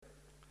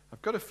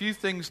I've got a few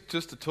things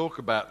just to talk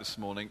about this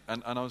morning,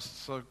 and I was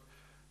so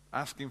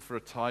asking for a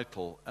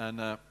title,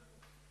 and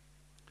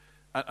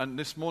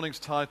this morning's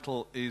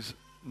title is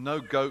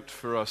 "No Goat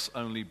for Us,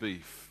 Only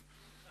Beef."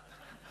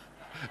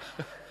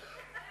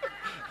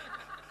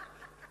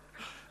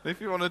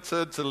 If you want to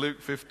turn to Luke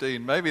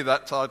 15, maybe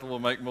that title will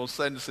make more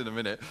sense in a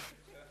minute.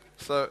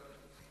 So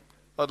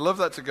I'd love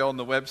that to go on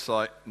the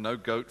website, "No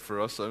Goat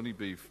for Us, Only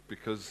Beef,"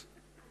 because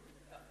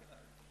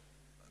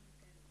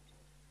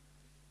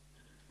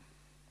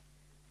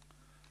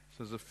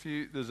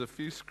there's a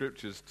few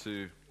scriptures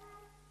to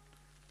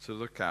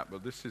look at,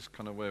 but this is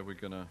kind of where we're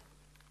going to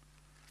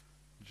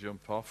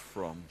jump off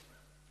from.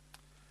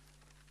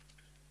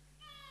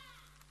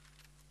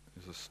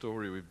 It's a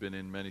story we've been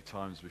in many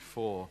times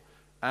before,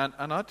 and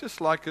I'd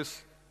just like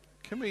us,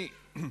 can we,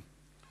 we're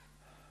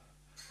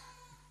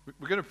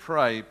going to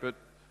pray, but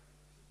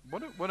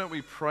why don't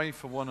we pray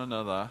for one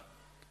another,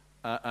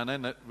 and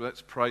then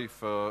let's pray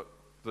for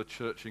the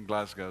church in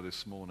Glasgow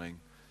this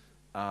morning,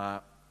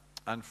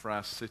 and for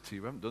our city.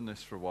 We haven't done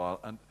this for a while,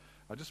 and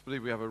I just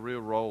believe we have a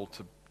real role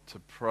to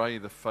pray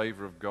the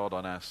favor of God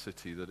on our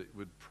city, that it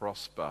would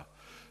prosper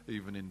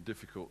even in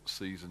difficult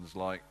seasons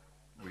like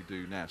we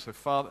do now. So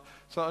Father,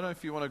 I don't know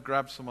if you want to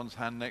grab someone's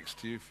hand next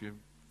to you, if you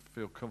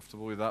feel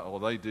comfortable with that, or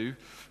they do.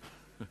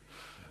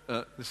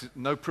 This is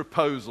no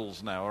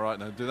proposals now, all right?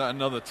 Now do that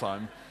another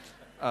time.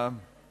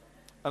 And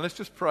let's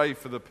just pray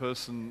for the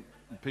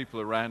people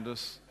around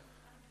us.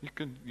 You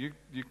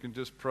can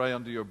just pray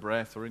under your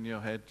breath or in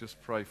your head.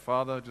 Just pray,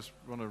 Father, I just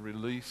want to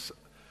release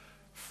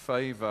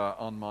favor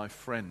on my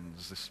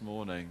friends this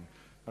morning.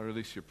 I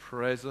release your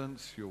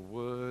presence, your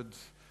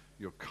words,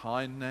 your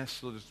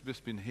kindness. Lord, I've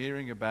just been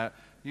hearing about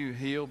you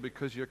heal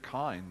because you're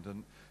kind.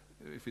 And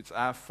if it's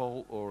our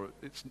fault or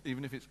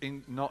even if it's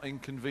not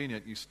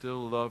inconvenient, you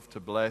still love to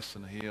bless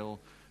and heal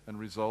and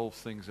resolve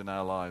things in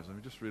our lives. And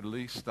we just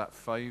release that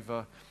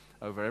favor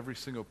over every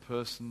single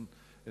person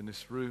in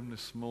this room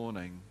this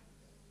morning.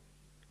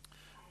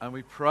 And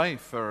we pray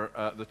for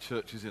the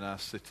churches in our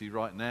city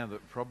right now,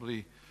 that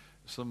probably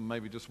some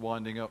maybe just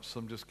winding up,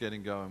 some just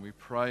getting going. We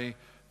pray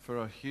for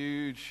a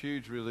huge,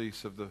 huge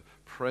release of the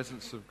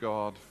presence of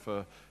God,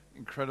 for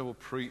incredible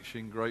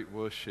preaching, great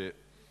worship,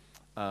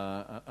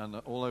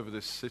 and all over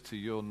this city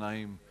your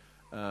name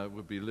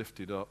would be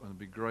lifted up and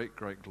be great,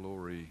 great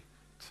glory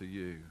to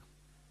you.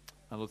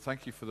 And Lord,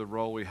 thank you for the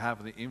role we have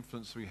and the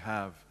influence we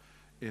have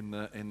in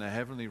the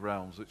heavenly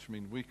realms, which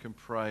means we can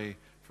pray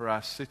for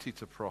our city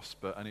to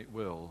prosper, and it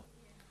will.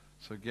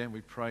 So again,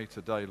 we pray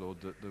today,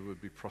 Lord, that there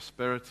would be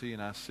prosperity in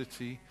our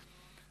city,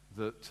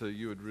 that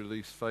you would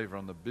release favor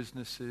on the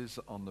businesses,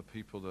 on the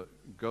people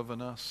that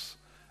govern us,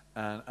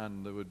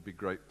 and there would be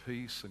great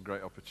peace and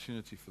great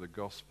opportunity for the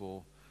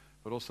gospel.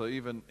 But also,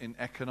 even in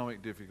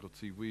economic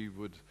difficulty, we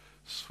would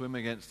swim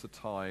against the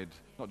tide,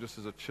 not just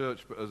as a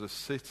church, but as a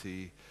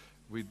city.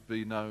 We'd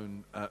be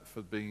known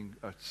for being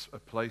a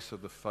place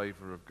of the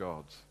favor of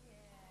God.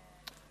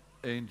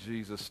 In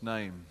Jesus'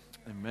 name,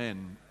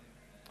 amen.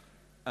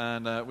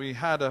 And we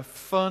had a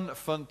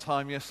fun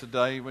time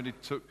yesterday when he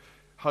took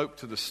Hope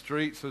to the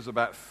streets. There was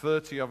about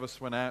 30 of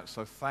us went out,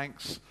 so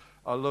thanks.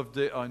 I loved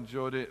it. I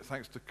enjoyed it.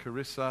 Thanks to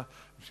Carissa,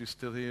 she's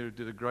still here, who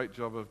did a great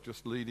job of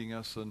just leading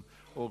us and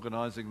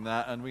organizing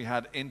that. And we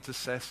had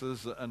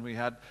intercessors, and we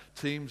had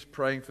teams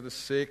praying for the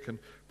sick and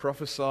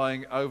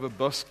prophesying over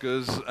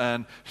buskers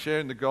and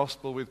sharing the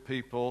gospel with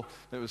people.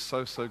 It was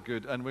so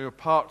good. And we were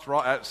parked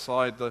right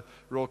outside the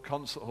Royal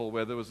Concert Hall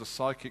where there was a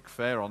psychic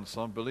fair on,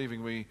 so I'm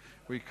believing we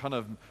kind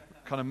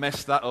of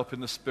messed that up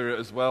in the spirit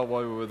as well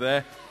while we were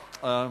there.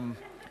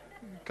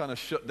 Kind of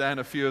shut down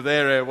a few of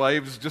their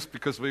airwaves just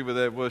because we were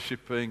there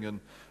worshiping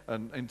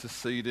and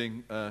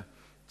interceding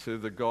to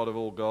the God of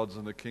all gods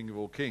and the King of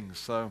all kings.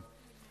 So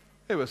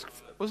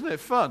wasn't it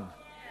fun?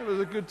 It was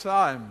a good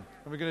time,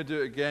 and we're going to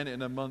do it again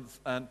in a month.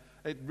 And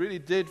it really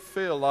did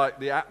feel like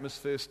the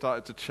atmosphere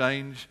started to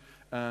change.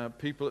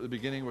 People at the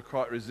beginning were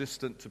quite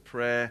resistant to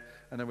prayer,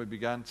 and then we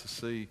began to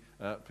see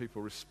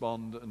people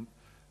respond. And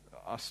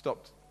I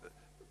stopped.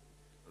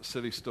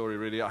 Silly story,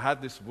 really. I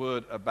had this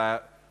word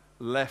about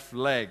left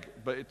leg,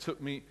 but it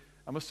took me,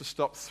 I must have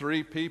stopped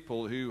 3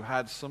 people who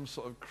had some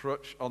sort of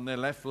crutch on their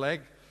left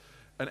leg,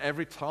 and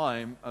every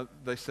time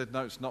they said,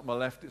 no, it's not my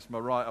left, it's my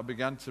right. I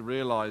began to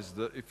realize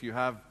that if you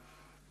have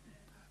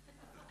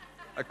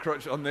a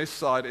crutch on this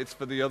side, it's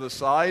for the other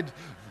side.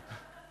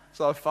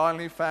 So I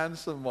finally found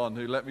someone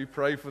who let me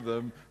pray for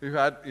them, who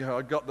had,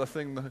 I got the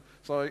thing,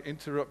 so I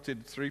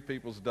interrupted 3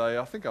 people's day.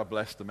 I think I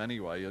blessed them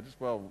anyway.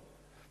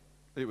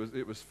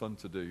 It was fun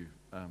to do.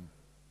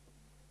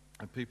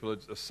 And people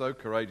are so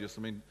courageous.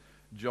 I mean,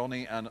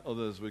 Johnny and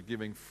others were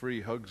giving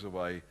free hugs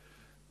away.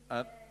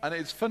 And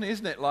it's funny,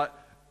 isn't it? Like,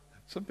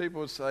 some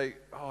people would say,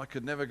 I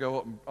could never go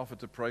up and offer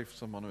to pray for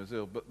someone who is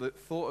ill. But the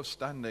thought of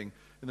standing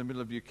in the middle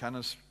of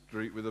Buchanan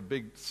Street with a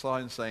big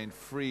sign saying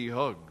free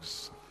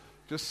hugs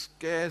just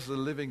scares the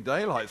living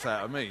daylights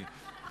out of me.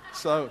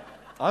 So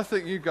I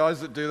think you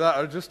guys that do that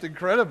are just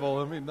incredible.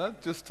 I mean,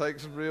 that just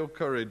takes real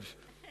courage.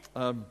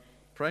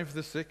 Praying for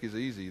the sick is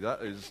easy.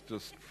 That is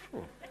just...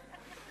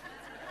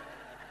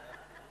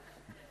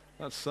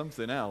 That's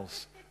something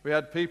else. We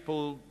had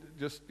people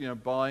just,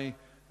 buy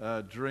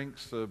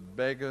drinks for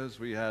beggars.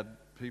 We had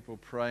people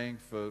praying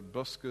for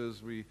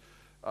buskers.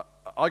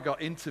 I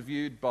got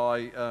interviewed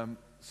by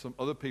some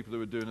other people who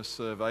were doing a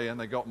survey, and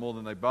they got more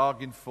than they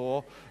bargained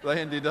for. They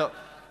ended up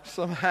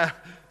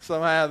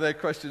somehow their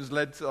questions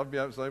led to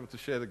I was able to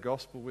share the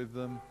gospel with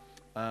them.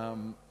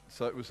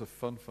 So it was a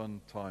fun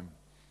time,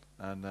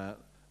 and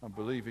I'm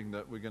believing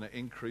that we're going to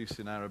increase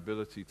in our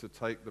ability to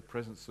take the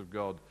presence of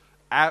God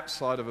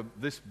outside of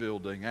this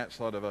building,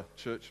 outside of a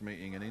church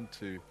meeting, and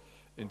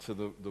into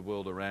the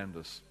world around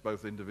us,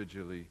 both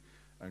individually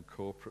and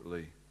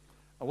corporately.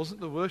 And wasn't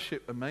the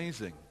worship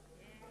amazing?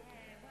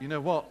 You know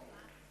what?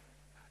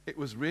 It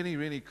was really,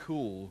 really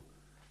cool.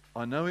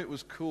 I know it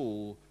was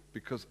cool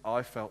because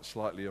I felt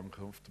slightly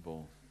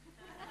uncomfortable.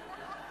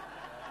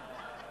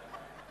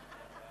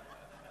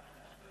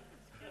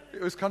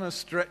 It was kind of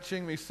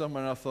stretching me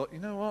somewhere, and I thought, you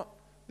know what?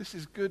 This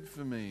is good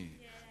for me.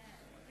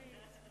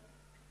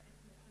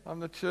 I'm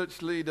the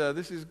church leader.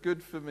 This is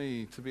good for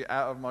me to be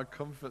out of my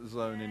comfort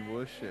zone in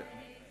worship.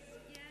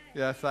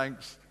 Yeah,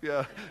 thanks.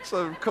 Yeah,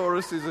 so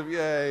choruses of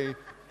yay.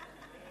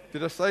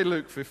 Did I say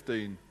Luke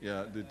 15?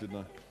 Yeah, I did, didn't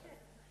I?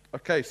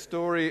 Okay,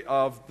 story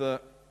of the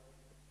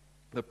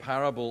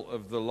parable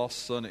of the lost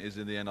son is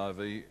in the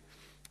NIV.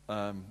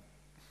 I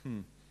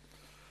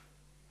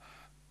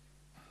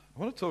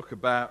want to talk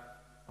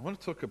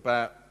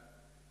about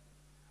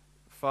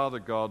Father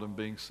God and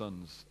being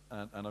sons,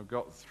 and I've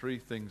got three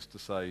things to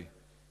say,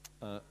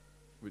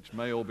 which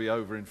may all be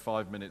over in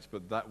 5 minutes,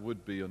 but that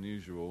would be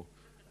unusual.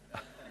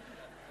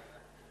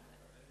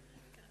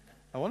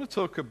 I want to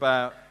talk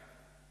about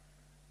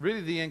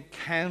really the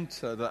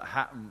encounter that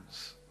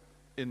happens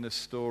in the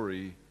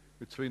story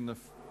between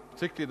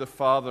particularly the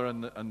father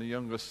and the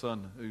younger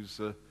son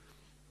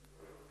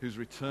who's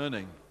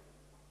returning,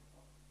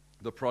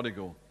 the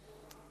prodigal,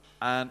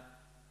 and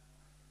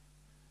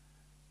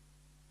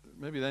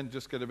maybe then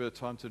just get a bit of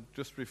time to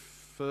just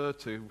refer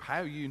to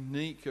how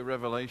unique a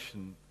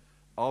revelation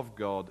of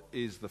God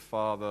is the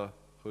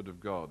fatherhood of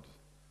God.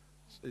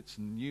 It's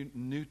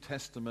New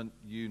Testament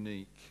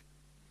unique.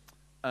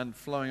 And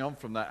flowing on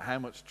from that, how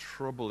much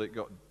trouble it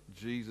got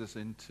Jesus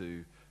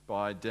into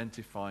by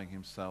identifying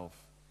himself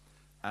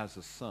as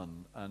a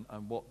son,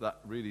 and what that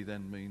really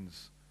then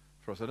means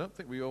for us. I don't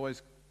think we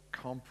always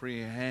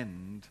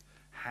comprehend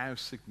how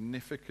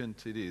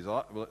significant it is.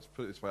 Let's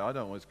put it this way, I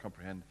don't always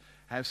comprehend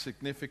how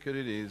significant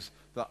it is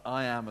that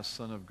I am a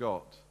son of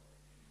God.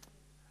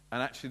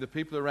 And actually the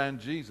people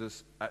around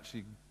Jesus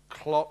actually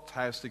clocked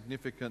how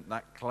significant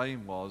that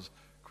claim was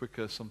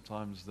quicker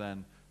sometimes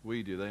than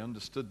we do. They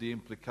understood the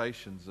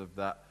implications of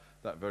that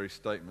very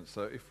statement.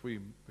 So if we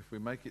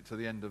make it to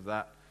the end of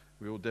that,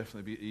 we will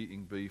definitely be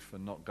eating beef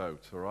and not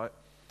goat, all right?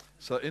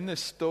 So in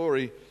this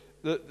story,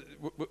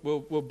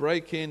 we'll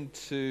break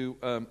into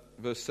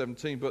verse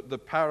 17, but the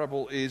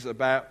parable is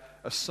about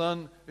a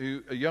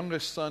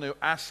youngest son who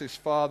asks his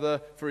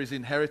father for his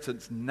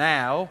inheritance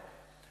now.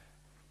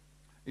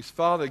 His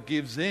father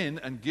gives in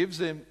and gives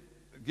him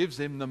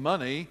the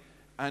money,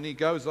 and he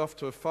goes off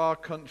to a far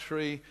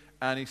country,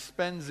 and he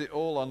spends it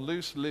all on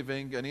loose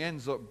living, and he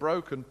ends up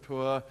broke and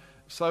poor,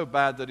 so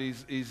bad that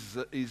he's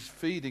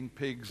feeding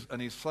pigs,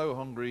 and he's so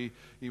hungry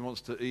he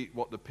wants to eat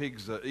what the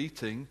pigs are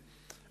eating.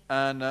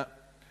 And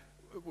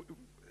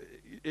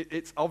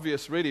it's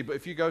obvious really, but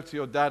if you go to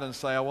your dad and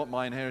say, I want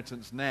my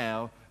inheritance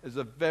now, there's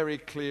a very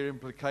clear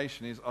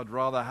implication is, I'd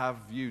rather have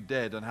you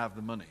dead and have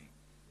the money.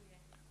 Yeah.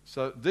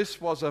 So this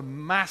was a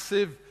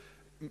massive,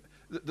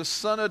 the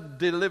son had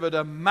delivered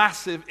a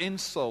massive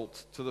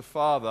insult to the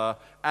father,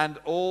 and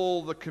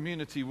all the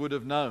community would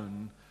have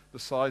known the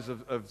size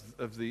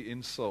of the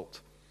insult.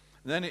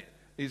 And then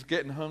he's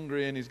getting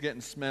hungry and he's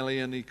getting smelly,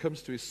 and he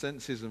comes to his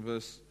senses in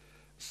verse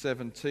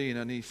 17,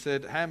 and he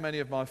said, how many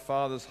of my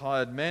father's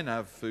hired men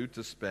have food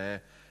to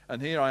spare,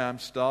 and here I am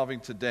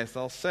starving to death?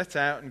 I'll set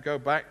out and go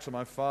back to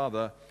my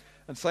father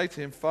and say to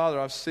him, Father,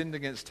 I've sinned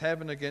against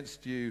heaven,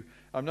 against you.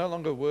 I'm no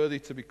longer worthy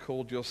to be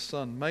called your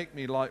son. Make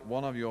me like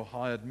one of your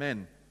hired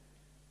men.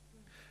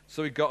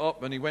 So he got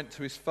up and he went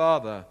to his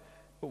father.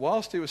 But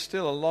whilst he was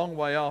still a long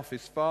way off,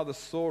 his father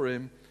saw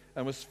him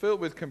and was filled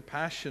with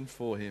compassion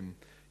for him.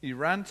 He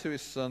ran to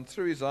his son,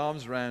 threw his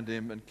arms round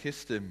him, and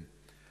kissed him.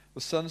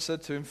 The son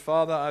said to him,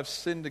 Father, I've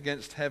sinned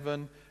against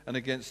heaven and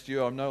against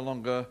you. I'm no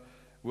longer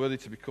worthy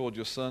to be called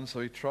your son. So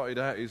he trotted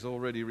out his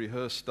already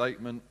rehearsed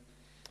statement.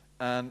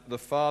 And the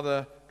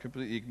father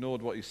completely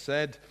ignored what he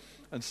said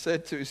and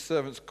said to his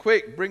servants,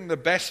 quick, bring the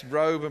best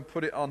robe and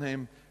put it on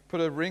him. Put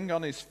a ring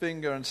on his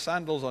finger and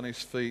sandals on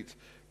his feet.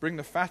 Bring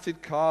the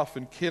fatted calf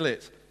and kill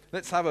it.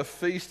 Let's have a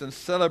feast and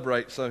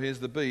celebrate. So here's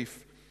the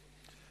beef.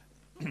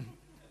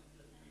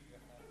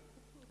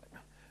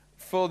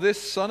 For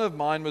this son of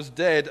mine was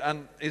dead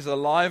and is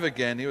alive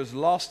again. He was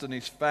lost and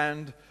he's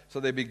found. So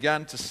they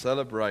began to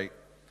celebrate.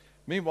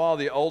 Meanwhile,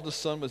 the older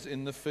son was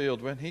in the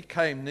field. When he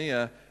came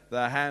near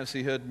their house,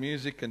 he heard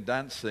music and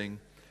dancing.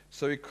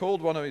 So he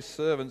called one of his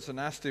servants and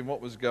asked him what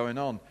was going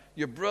on.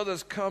 Your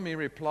brother's come, he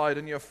replied,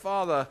 and your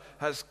father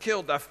has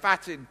killed the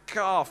fatted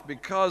calf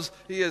because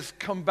he has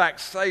come back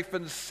safe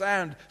and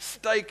sound.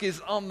 Steak is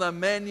on the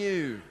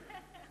menu.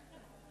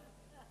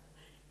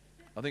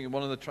 I think in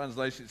one of the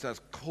translations it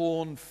says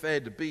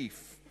corn-fed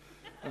beef.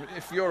 I mean,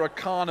 if you're a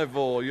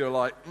carnivore, you're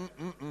like,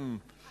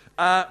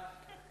 the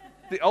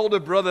older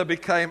brother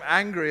became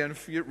angry and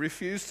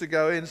refused to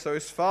go in, so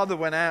his father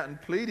went out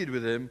and pleaded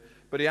with him.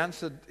 But he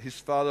answered his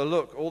father,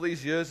 look, all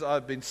these years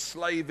I've been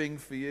slaving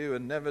for you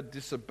and never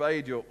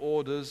disobeyed your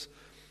orders.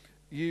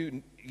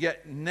 You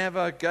yet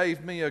never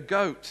gave me a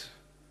goat.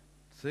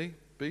 See,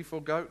 beef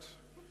or goat?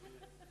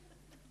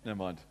 Never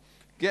mind.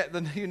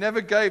 You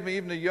never gave me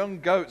even a young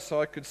goat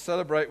so I could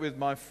celebrate with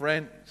my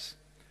friends.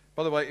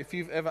 By the way, if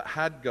you've ever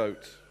had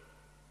goat,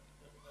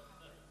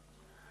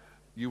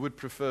 you would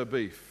prefer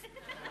beef.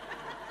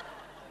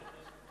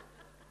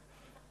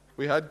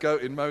 We had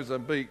goat in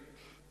Mozambique.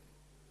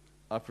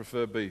 I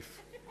prefer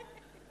beef.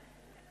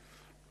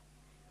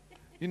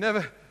 You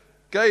never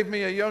gave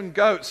me a young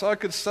goat so I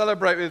could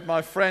celebrate with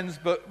my friends,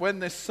 but when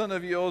this son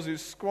of yours who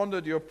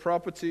squandered your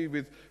property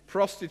with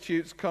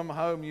prostitutes come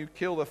home, you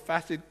kill the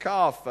fatted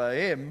calf for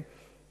him.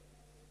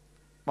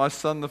 My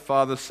son, the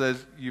father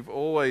says, you're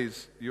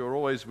always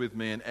with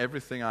me and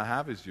everything I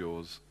have is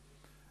yours.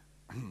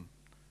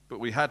 But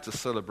we had to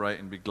celebrate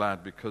and be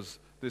glad because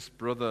this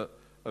brother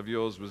of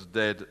yours was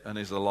dead and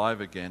is alive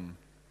again.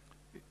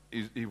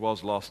 He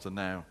was lost and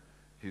now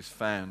he's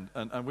found.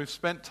 And we've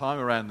spent time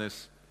around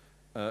this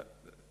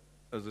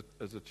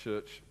as a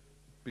church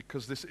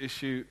because this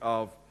issue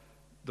of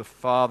the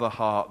father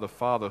heart, the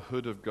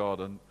fatherhood of God,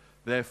 and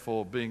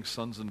therefore being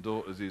sons and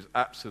daughters is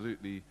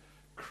absolutely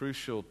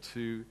crucial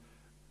to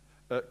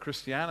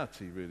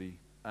Christianity, really.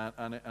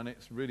 And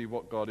it's really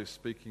what God is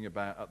speaking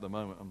about at the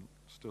moment. I'm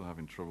still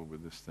having trouble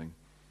with this thing.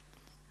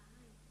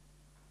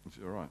 Is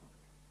it all right?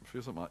 It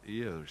feels like my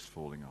ear is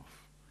falling off.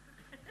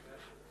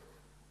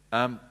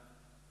 I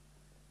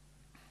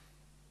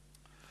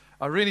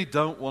really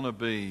don't want to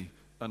be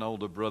an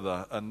older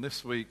brother, and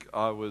this week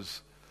I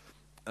was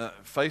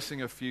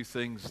facing a few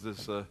things.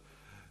 This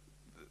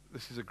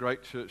is a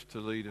great church to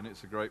lead, and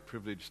it's a great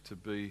privilege to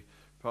be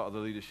part of the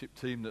leadership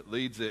team that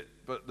leads it,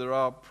 but there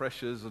are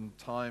pressures and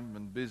time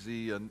and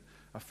busy, and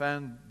I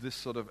found this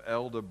sort of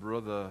elder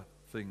brother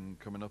thing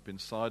coming up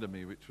inside of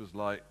me, which was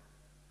like,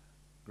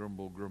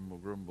 grumble, grumble,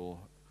 grumble.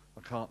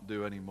 I can't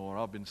do any more.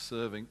 I've been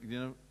serving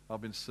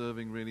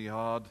really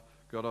hard.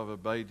 God, I've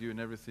obeyed you in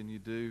everything you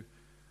do.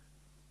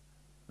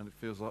 And it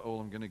feels like all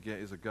I'm going to get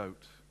is a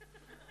goat.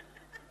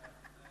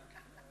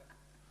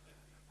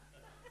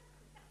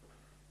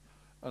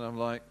 And I'm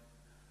like,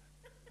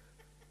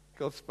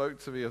 God spoke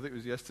to me, I think it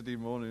was yesterday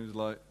morning, he was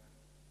like,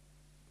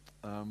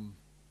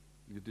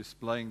 you're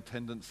displaying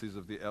tendencies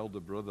of the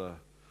elder brother.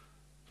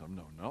 So,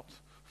 no, I'm not.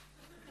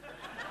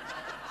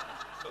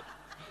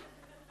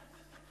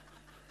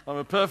 I'm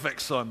a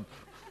perfect son.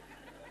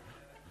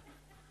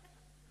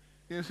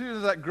 You know, as soon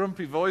as that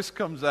grumpy voice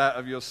comes out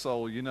of your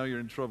soul, you know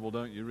you're in trouble,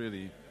 don't you,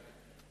 really?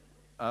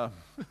 I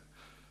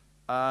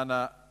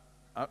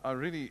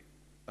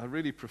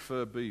really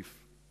prefer beef.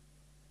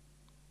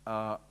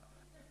 And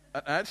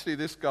actually,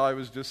 this guy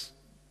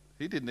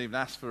he didn't even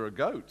ask for a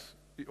goat.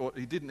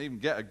 He didn't even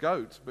get a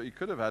goat, but he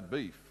could have had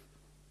beef.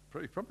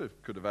 He probably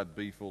could have had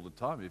beef all the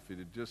time if he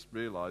had just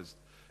realized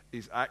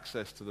his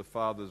access to the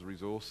Father's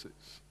resources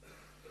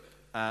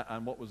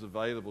and what was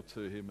available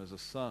to him as a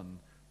son.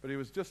 But he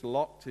was just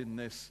locked in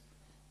this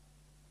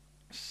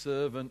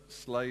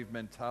servant-slave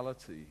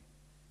mentality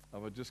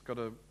of I've just got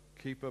to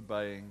keep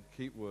obeying,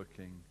 keep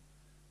working.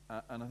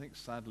 And I think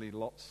sadly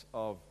lots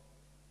of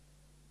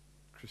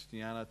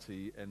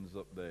Christianity ends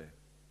up there.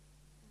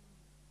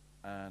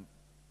 And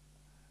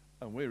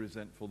we're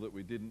resentful that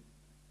we didn't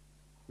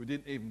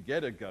even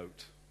get a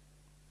goat.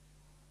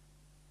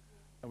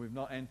 And we've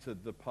not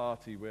entered the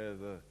party where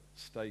the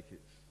steak is.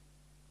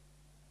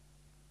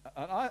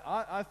 And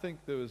I think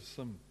there was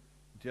some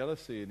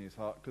jealousy in his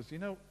heart because you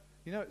know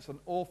it's an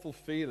awful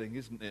feeling,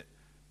 isn't it,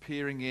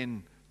 peering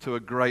in to a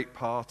great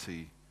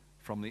party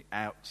from the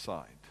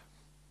outside.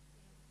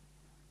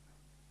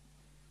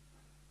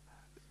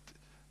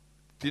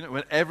 Do you know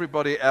when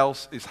everybody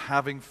else is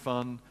having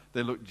fun,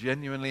 they look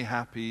genuinely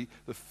happy,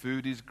 the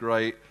food is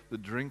great, the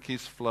drink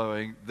is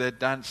flowing, they're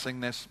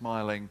dancing, they're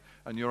smiling,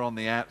 and you're on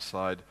the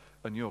outside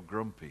and you're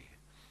grumpy.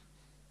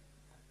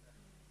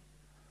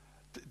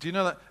 Do you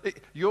know that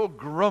your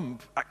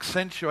grump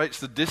accentuates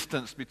the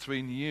distance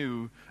between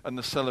you and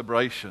the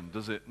celebration,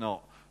 does it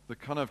not? The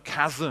kind of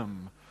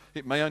chasm.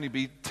 It may only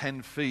be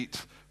 10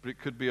 feet, but it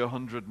could be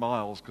 100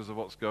 miles because of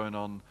what's going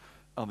on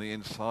the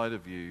inside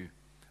of you.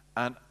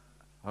 And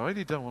I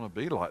really don't want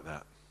to be like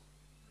that.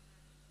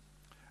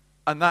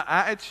 And that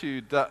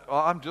attitude that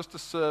I'm just a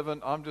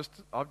servant, I'm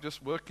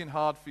just working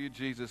hard for you,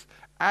 Jesus,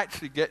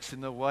 actually gets in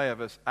the way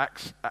of us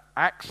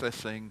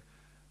accessing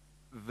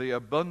the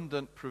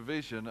abundant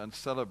provision and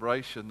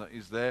celebration that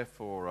is there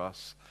for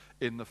us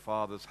in the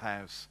Father's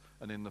house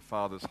and in the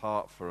Father's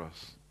heart for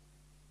us.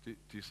 Do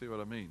you see what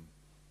I mean?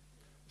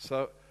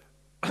 So,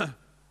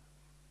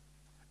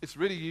 it's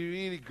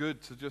really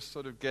good to just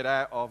sort of get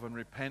out of and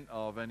repent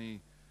of any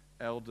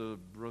elder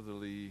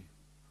brotherly,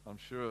 I'm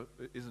sure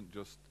it isn't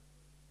just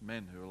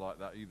men who are like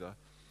that either,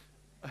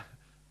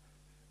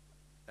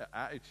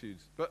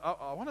 attitudes. But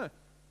I want to,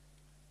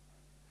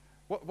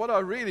 what I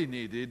really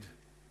needed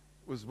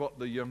was what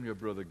the younger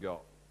brother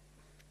got.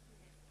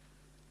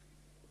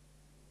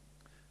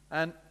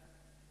 And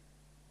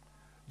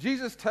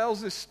Jesus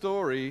tells this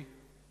story,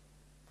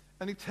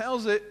 and he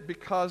tells it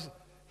because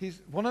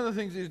one of the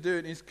things he's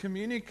doing is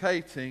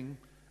communicating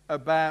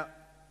about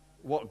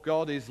what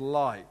God is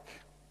like.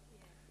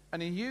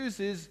 And he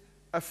uses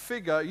a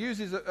figure,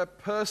 uses a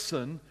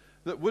person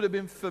that would have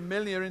been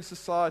familiar in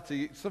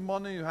society,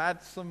 someone who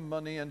had some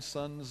money and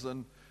sons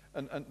and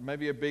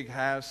maybe a big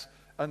house,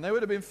 and they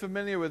would have been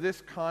familiar with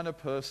this kind of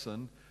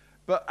person.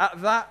 But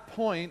at that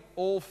point,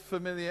 all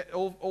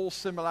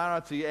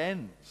similarity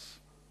ends.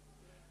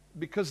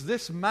 Because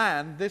this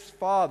man, this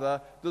father,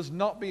 does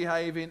not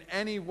behave in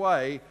any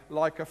way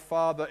like a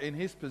father in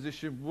his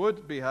position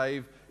would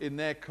behave in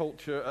their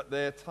culture at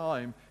their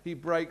time. He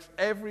breaks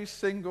every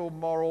single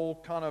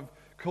moral kind of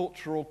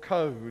cultural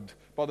code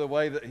by the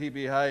way that he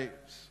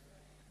behaves.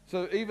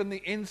 So even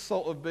the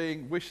insult of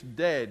being wished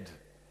dead,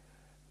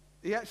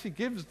 he actually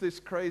gives this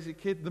crazy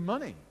kid the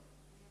money.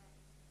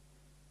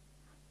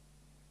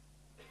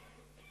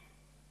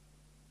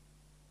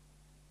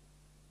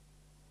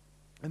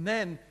 And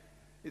then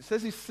it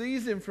says he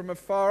sees him from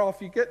afar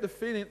off. You get the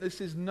feeling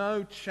this is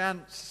no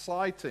chance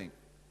sighting.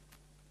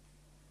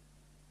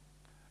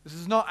 This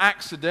is not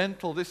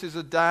accidental. This is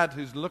a dad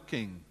who's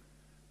looking.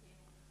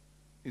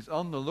 He's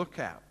on the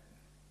lookout.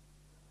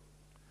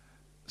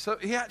 So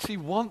he actually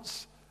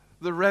wants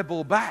the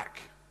rebel back.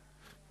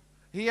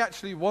 He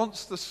actually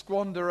wants the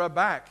squanderer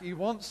back. He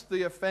wants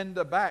the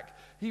offender back.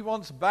 He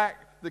wants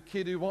back the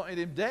kid who wanted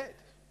him dead.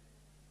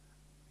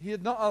 He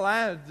had not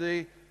allowed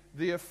the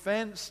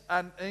offense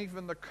and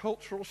even the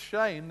cultural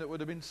shame that would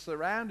have been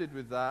surrounded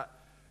with that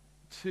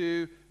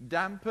to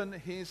dampen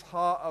his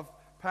heart of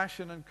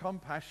passion and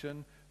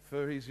compassion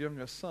for his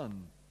younger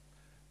son.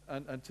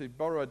 And to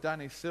borrow a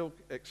Danny Silk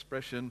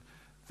expression,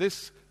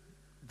 this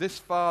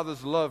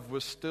father's love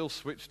was still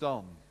switched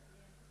on,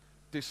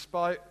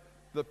 despite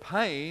the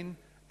pain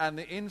and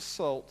the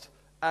insult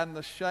and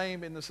the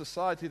shame in the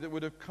society that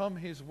would have come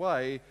his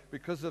way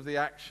because of the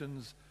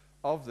actions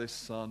of this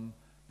son.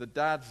 The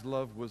dad's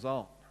love was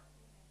on.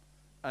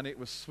 And it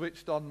was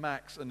switched on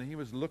max, and he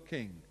was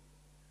looking.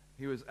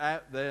 He was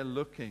out there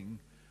looking.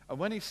 And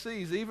when he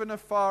sees, even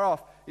afar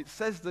off, it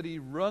says that he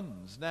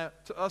runs. Now,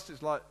 to us,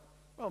 it's like,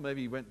 well,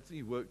 maybe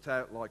he worked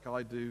out like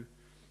I do.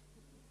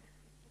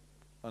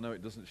 I know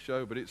it doesn't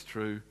show, but it's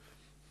true.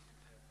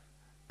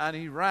 And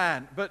he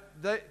ran. But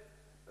a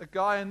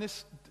guy in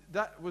this,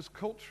 that was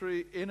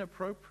culturally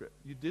inappropriate.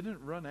 You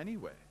didn't run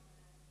anywhere.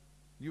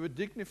 You were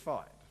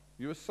dignified.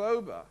 You were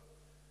sober.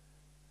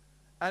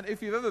 And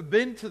if you've ever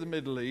been to the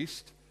Middle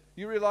East,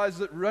 you realize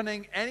that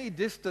running any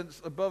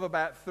distance above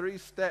about 3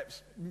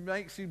 steps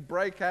makes you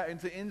break out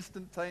into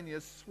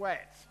instantaneous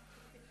sweat.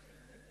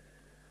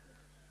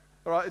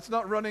 All right, it's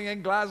not running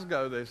in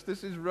Glasgow, this.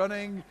 This is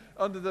running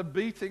under the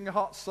beating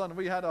hot sun.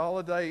 We had a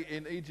holiday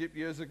in Egypt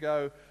years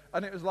ago,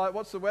 and it was like,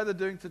 what's the weather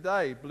doing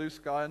today? Blue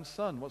sky and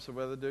sun. What's the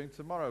weather doing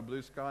tomorrow?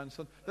 Blue sky and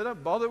sun. They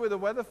don't bother with the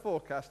weather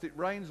forecast. It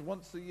rains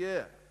once a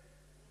year.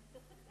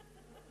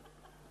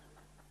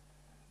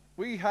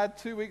 We had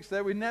 2 weeks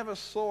there. We never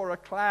saw a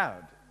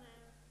cloud,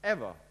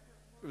 ever.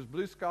 It was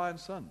blue sky and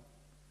sun.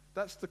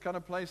 That's the kind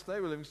of place they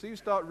were living. So you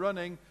start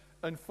running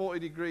in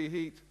 40-degree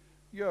heat,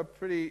 you're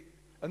pretty...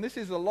 And this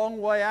is a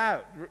long way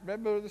out.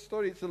 Remember the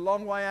story? It's a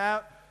long way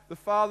out. The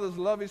father's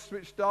love is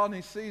switched on.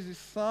 He sees his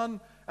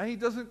son, and he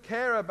doesn't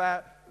care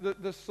about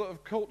the sort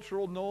of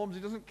cultural norms.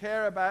 He doesn't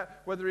care about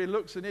whether he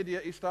looks an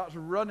idiot. He starts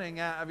running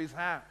out of his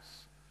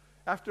house.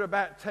 After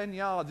about 10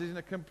 yards, he's in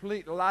a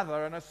complete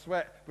lather and a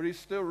sweat, but he's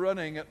still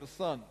running at the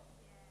sun.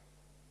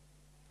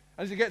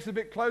 As he gets a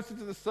bit closer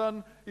to the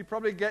sun,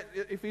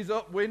 if he's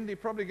upwind, he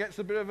probably gets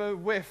a bit of a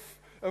whiff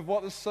of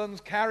what the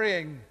sun's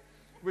carrying,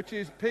 which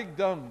is pig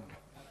dung.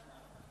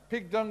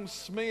 Pig dung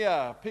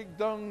smear, pig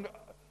dung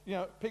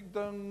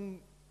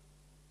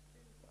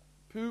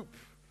poop,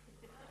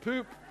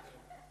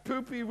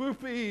 poopy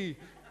whoopy,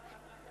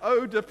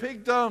 odor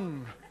pig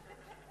dung.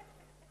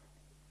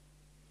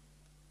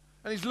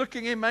 And he's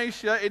looking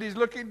emaciated, he's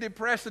looking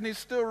depressed, and he's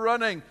still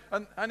running.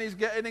 And he's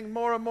getting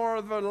more and more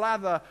of a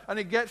lather. And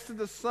he gets to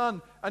the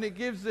sun, and he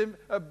gives him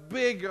a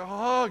big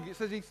hug. It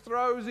says he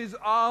throws his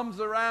arms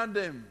around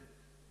him.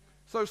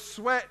 So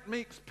sweat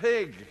meets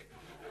pig.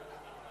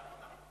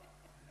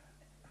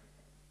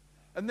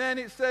 And then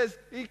it says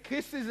he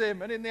kisses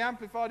him. And in the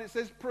Amplified it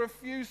says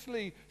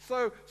profusely.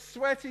 So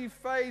sweaty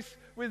face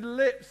with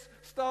lips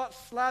starts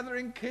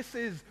slathering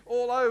kisses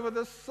all over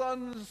the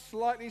sun's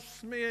slightly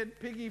smeared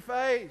piggy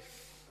face.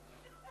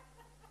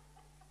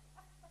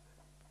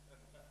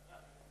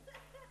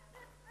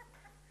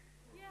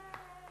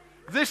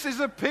 This is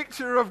a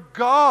picture of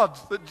God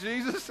that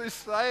Jesus is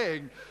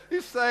saying.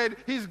 He's saying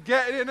he's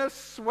getting in a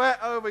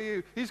sweat over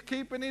you. He's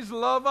keeping his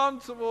love on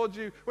towards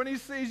you. When he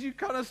sees you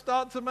kind of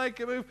start to make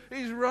a move,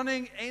 he's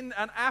running in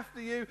and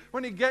after you.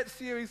 When he gets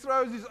to you, he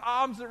throws his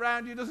arms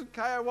around you, doesn't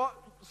care what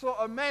sort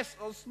of mess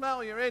or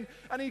smell you're in,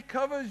 and he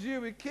covers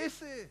you with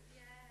kisses.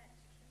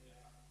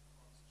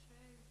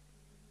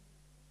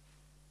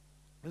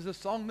 There's a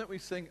song that we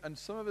sing, and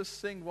some of us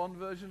sing one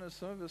version and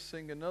some of us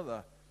sing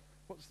another.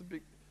 What's the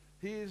big...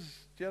 He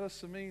is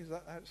jealous of me. Is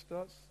that how it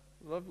starts?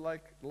 Love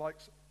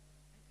likes...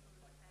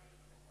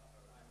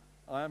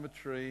 I am a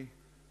tree,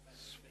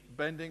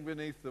 bending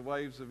beneath the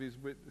waves of his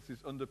wit. This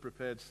is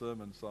underprepared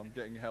sermon, so I'm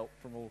getting help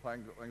from all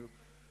angles.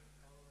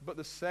 But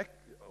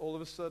all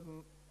of a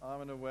sudden,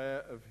 I'm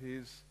unaware of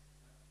his...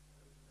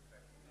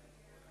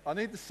 I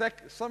need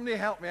somebody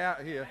help me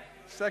out here.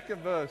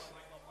 Second verse.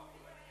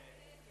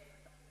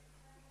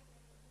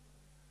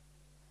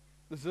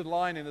 There's a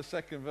line in the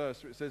second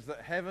verse where it says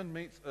that heaven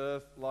meets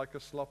earth like a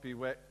sloppy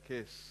wet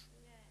kiss.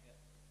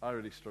 Yeah. I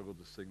really struggled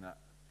to sing that.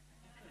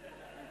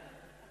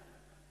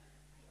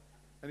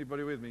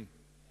 Anybody with me?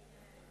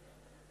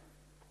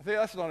 I think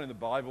that's not in the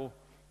Bible.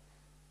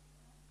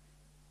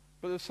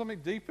 But there's something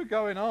deeper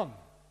going on.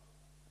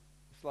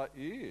 It's like,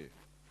 ew.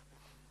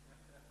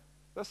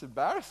 That's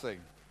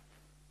embarrassing.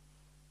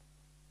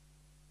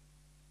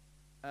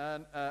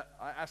 And I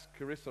asked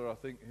Carissa, I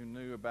think, who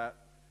knew about,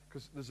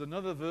 because there's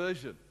another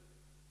version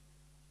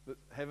that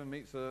heaven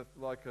meets earth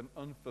like an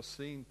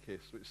unforeseen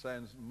kiss, which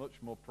sounds much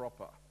more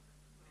proper.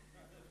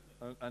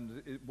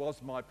 And it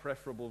was my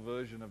preferable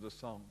version of the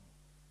song,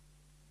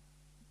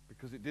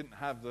 because it didn't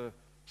have the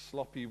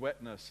sloppy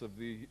wetness of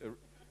the...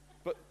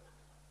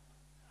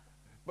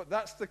 But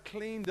that's the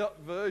cleaned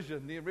up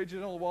version. The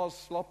original was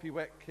sloppy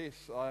wet kiss.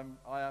 I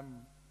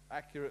am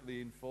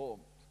accurately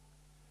informed.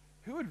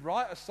 Who would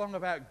write a song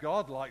about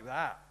God like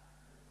that?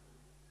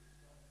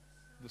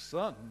 The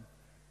son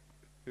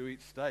who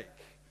eats steak.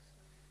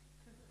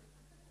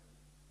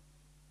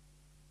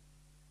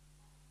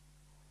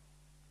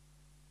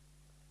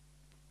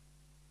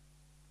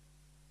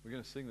 We're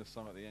going to sing the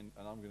song at the end,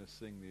 and I'm going to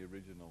sing the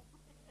original.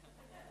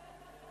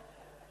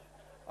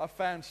 I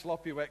found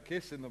sloppy wet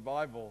kiss in the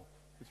Bible.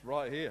 It's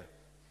right here.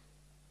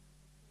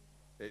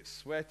 It's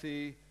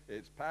sweaty,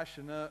 it's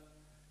passionate,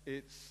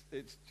 it's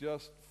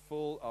just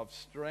full of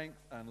strength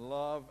and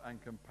love and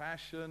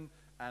compassion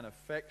and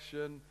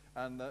affection,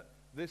 and that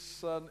this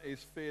son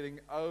is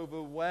feeling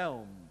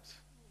overwhelmed.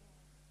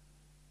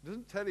 It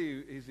doesn't tell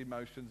you his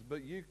emotions,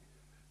 but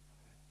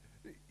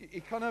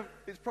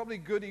it's probably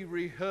good he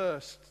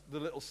rehearsed the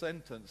little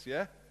sentence,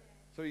 yeah?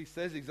 So he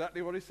says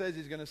exactly what he says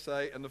he's going to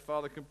say, and the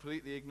Father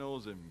completely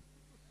ignores him.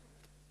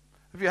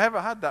 Have you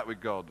ever had that with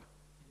God?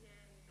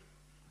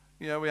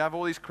 You know, we have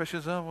all these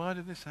questions. Oh, why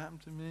did this happen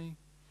to me?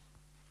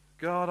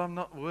 God, I'm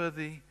not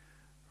worthy.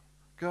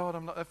 God,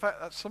 I'm not... In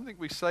fact, that's something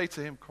we say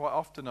to him quite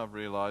often, I've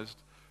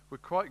realized. We're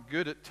quite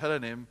good at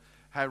telling him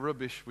how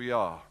rubbish we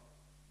are.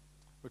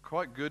 We're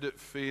quite good at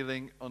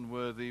feeling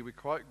unworthy. We're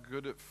quite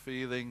good at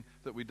feeling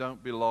that we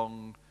don't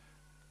belong.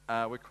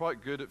 We're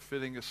quite good at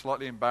feeling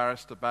slightly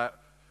embarrassed about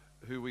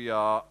who we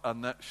are,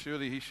 and that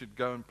surely he should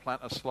go and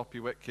plant a sloppy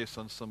wet kiss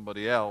on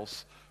somebody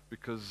else,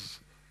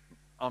 because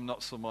I'm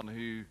not someone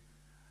who...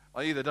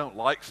 I either don't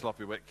like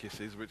sloppy wet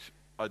kisses, which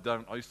I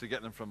don't. I used to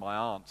get them from my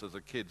aunts as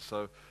a kid,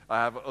 so I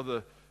have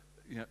other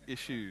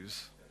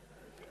issues.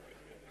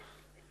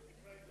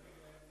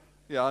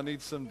 Yeah, I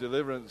need some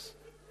deliverance.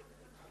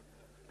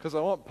 Because I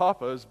want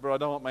papas, but I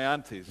don't want my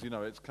aunties.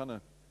 It's kind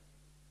of...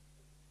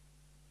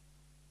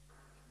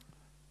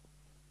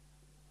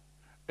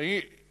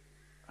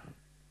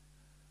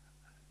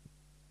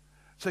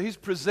 So he's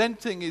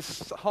presenting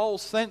his whole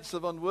sense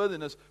of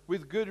unworthiness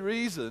with good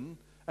reason,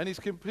 and he's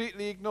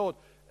completely ignored.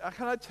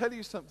 Can I tell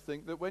you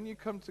something? That when you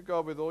come to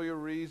God with all your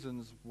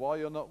reasons why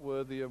you're not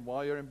worthy and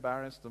why you're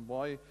embarrassed and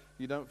why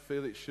you don't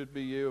feel it should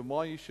be you and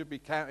why you should be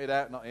counted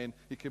out, not in,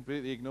 he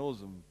completely ignores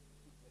them.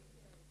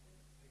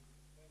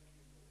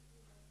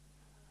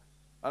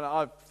 And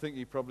I think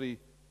he probably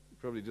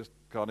just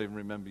can't even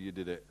remember you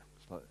did it.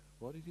 It's like,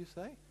 what did you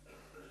say?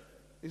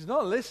 He's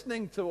not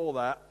listening to all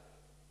that.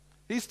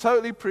 He's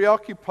totally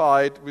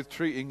preoccupied with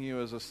treating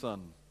you as a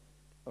son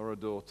or a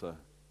daughter.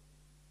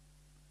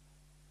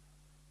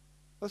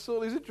 That's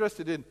all he's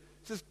interested in.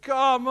 He says,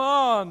 come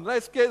on,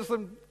 let's get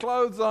some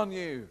clothes on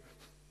you.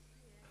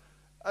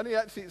 And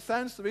it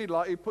sounds to me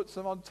like he puts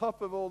them on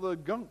top of all the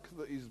gunk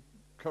that he's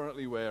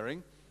currently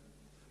wearing.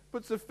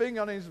 Puts a thing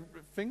on his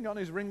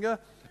ringer.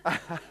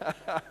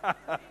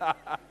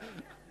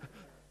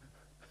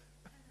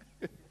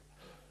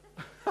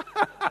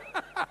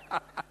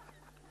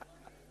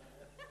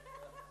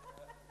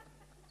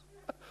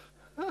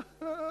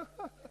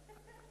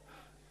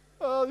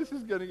 Oh, this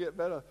is going to get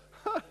better.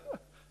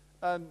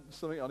 And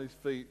something on his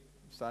feet,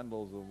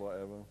 sandals or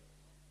whatever.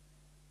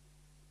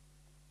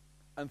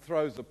 And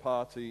throws a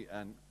party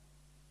and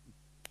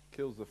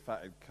kills the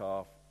fatted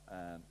calf,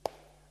 and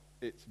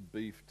it's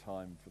beef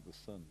time for the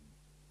son.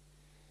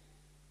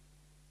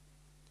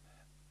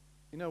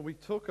 You know, we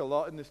talk a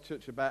lot in this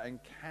church about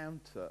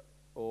encounter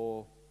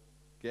or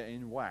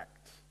getting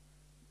whacked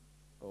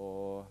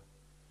or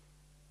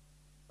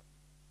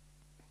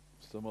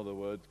some other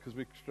words, because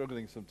we're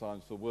struggling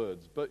sometimes for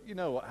words. But you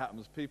know what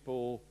happens?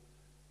 People,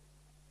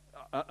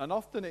 and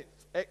often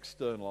it's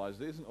externalized.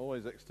 It isn't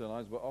always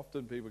externalized, but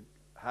often people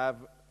have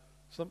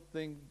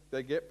something,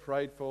 they get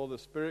prayed for, the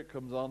Spirit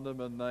comes on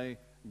them, and they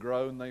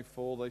groan, they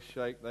fall, they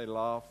shake, they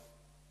laugh.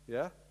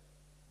 Yeah?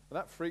 And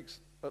that freaks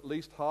at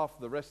least half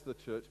the rest of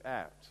the church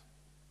out.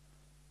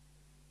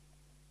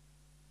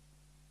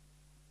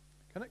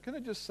 Can I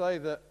just say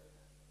that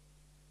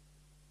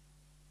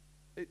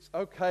it's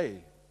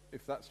okay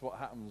if that's what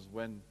happens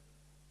when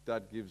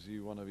Dad gives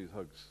you one of his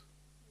hugs.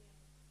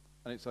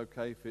 Yeah. And it's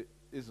okay if it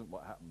isn't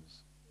what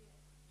happens. Yeah.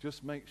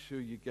 Just make sure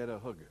you get a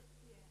hug. Yeah.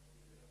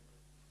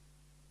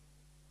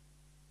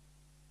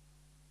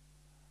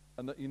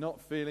 And that you're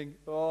not feeling,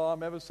 oh,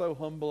 I'm ever so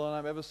humble and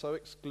I'm ever so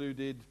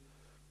excluded.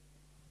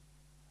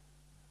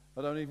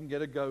 I don't even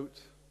get a goat.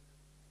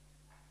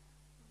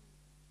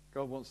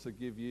 God wants to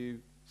give you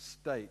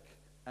steak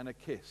and a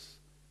kiss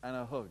and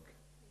a hug.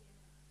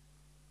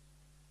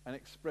 And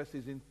express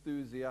his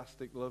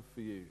enthusiastic love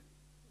for you.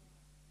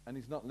 And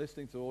he's not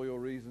listening to all your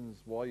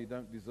reasons why you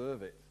don't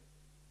deserve it.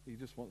 He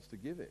just wants to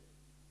give it.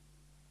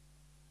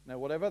 Now,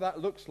 whatever that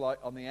looks like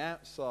on the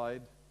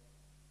outside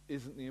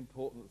isn't the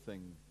important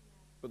thing.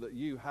 But that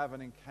you have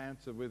an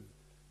encounter with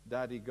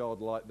Daddy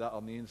God like that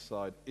on the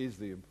inside is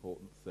the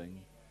important thing.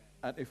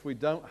 And if we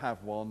don't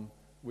have one,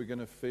 we're going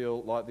to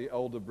feel like the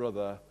older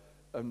brother.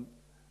 And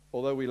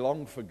although we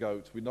long for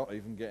goats, we're not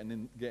even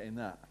getting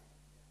that.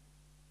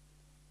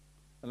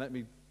 And let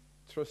me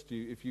trust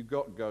you, if you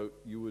got goat,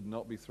 you would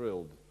not be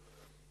thrilled.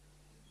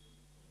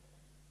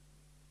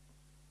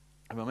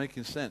 Am I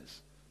making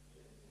sense?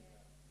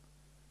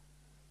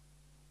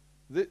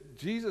 That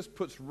Jesus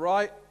puts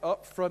right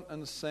up front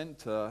and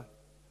center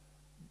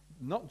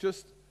not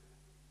just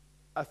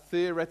a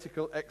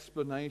theoretical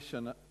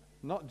explanation,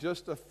 not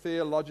just a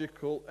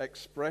theological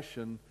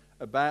expression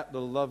about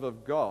the love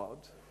of God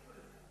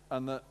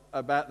and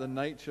about the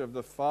nature of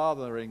the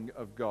fathering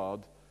of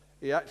God.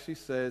 He actually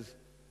says,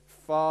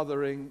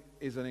 fathering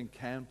is an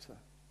encounter.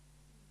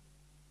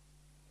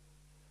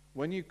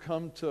 When you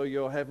come to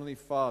your Heavenly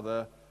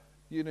Father,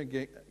 you're going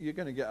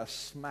to get a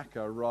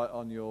smacker right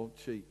on your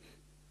cheek.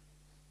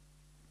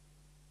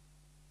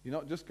 You're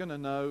not just going to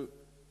know,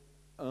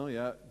 oh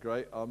yeah,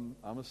 great, I'm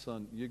a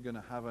son. You're going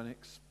to have an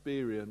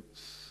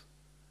experience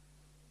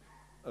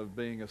of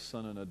being a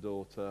son and a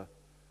daughter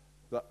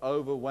that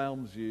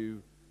overwhelms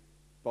you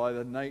by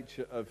the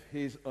nature of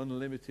his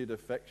unlimited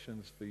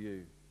affections for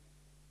you.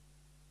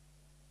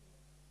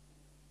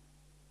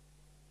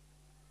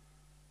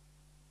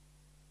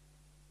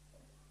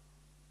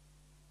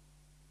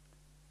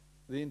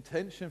 The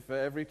intention for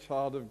every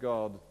child of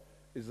God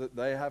is that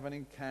they have an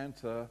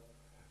encounter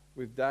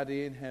with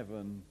Daddy in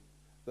heaven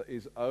that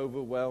is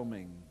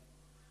overwhelming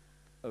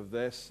of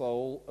their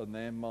soul and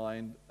their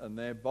mind and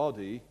their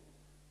body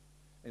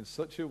in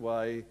such a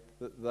way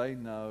that they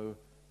know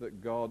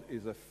that God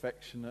is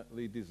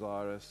affectionately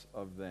desirous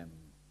of them.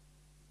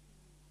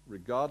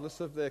 Regardless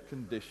of their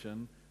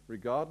condition,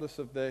 regardless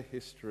of their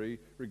history,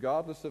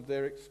 regardless of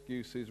their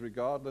excuses,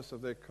 regardless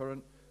of their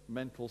current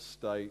mental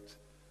state,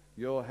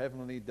 your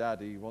Heavenly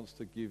Daddy wants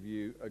to give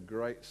you a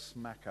great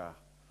smacker.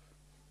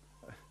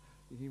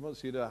 He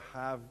wants you to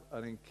have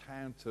an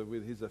encounter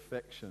with his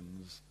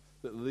affections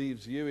that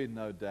leaves you in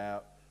no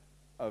doubt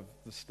of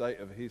the state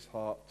of his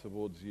heart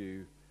towards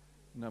you,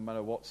 no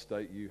matter what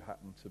state you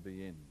happen to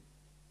be in.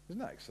 Isn't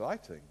that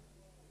exciting?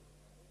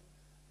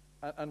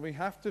 And we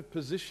have to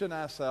position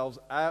ourselves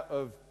out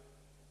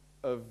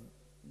of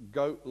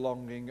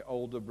goat-longing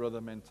older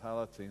brother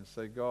mentality and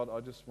say, God,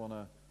 I just want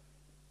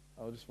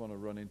to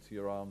run into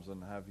your arms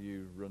and have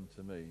you run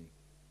to me.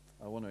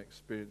 I want to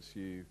experience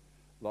you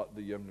like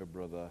the younger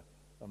brother.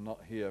 I'm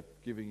not here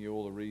giving you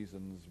all the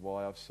reasons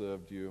why I've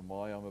served you and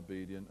why I'm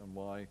obedient and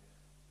why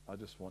I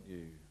just want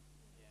you.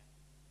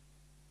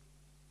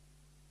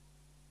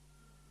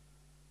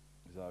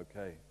 Is that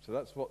okay? So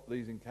that's what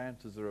these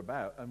encounters are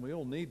about, and we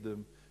all need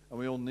them, and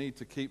we all need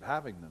to keep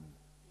having them,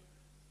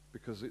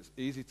 because it's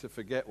easy to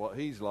forget what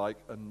he's like,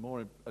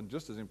 and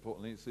just as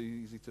importantly, it's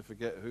easy to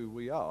forget who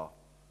we are.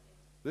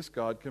 This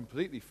guy had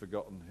completely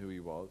forgotten who he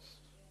was,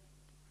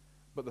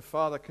 but the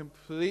Father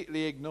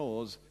completely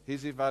ignores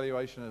his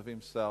evaluation of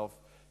himself.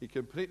 He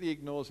completely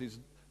ignores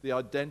the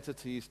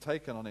identity he's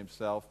taken on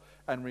himself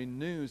and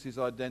renews his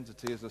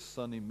identity as a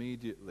son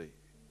immediately.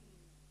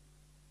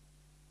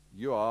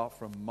 You are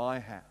from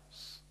my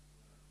house,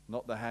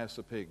 not the house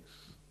of pigs.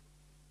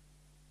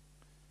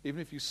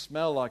 Even if you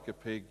smell like a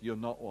pig, you're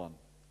not one.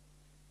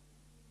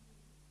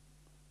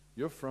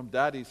 You're from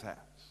Daddy's house.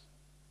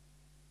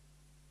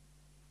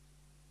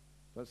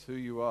 That's who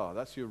you are.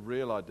 That's your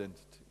real identity.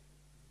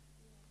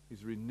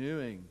 He's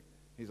renewing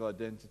his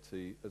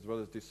identity as well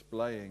as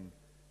displaying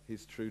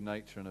his true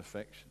nature and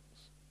affections.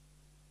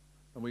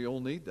 And we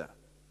all need that.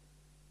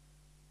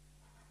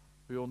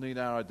 We all need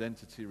our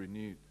identity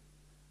renewed.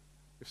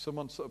 If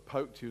someone sort of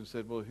poked you and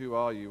said, well, who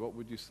are you? What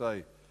would you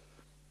say?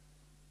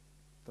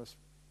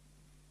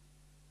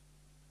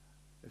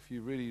 If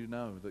you really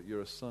know that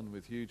you're a son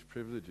with huge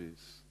privileges,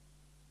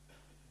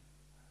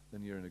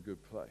 then you're in a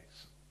good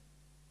place.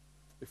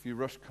 If you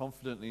rush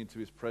confidently into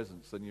his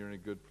presence, then you're in a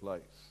good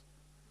place.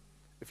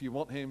 If you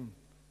want him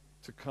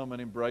to come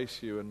and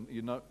embrace you and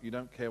you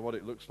don't care what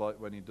it looks like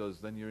when he does,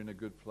 then you're in a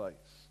good place.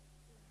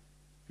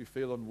 If you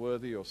feel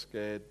unworthy or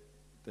scared,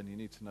 then you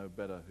need to know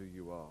better who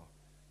you are.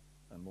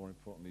 And more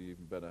importantly,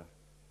 even better,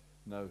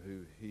 know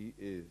who he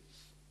is.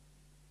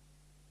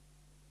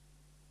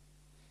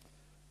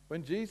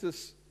 When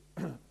Jesus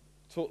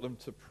taught them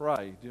to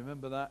pray, do you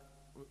remember that?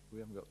 We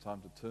haven't got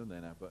time to turn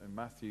there now, but in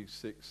Matthew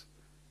 6,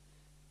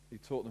 he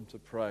taught them to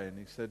pray, and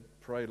he said,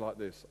 pray like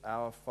this: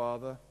 Our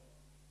Father,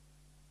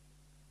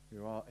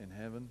 who art in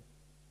heaven.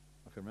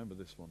 I can remember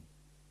this one.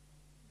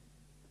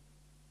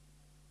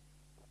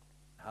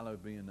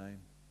 Hallowed be your name.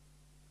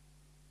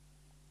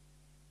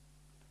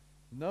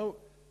 No,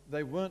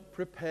 they weren't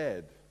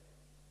prepared.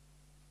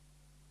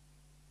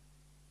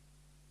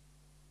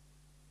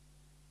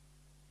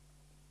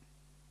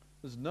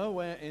 There's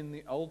nowhere in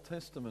the Old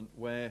Testament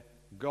where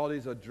God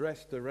is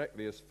addressed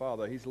directly as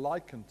Father. He's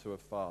likened to a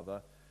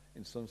father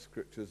in some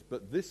scriptures,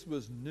 but this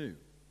was new.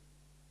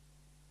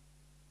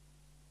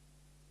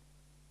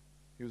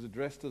 He was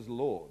addressed as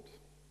Lord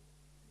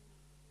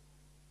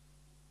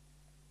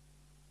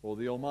or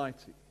the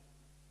Almighty.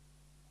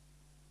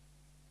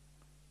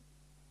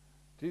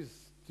 Jesus,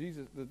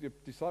 the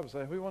disciples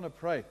say, we want to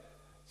pray.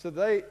 So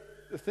the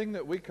thing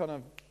that we kind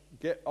of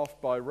get off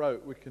by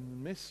rote, we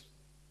can miss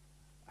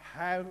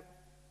how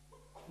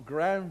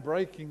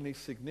groundbreakingly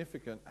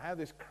significant, how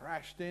this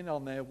crashed in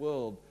on their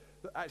world,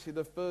 that actually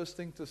the first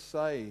thing to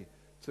say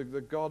to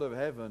the God of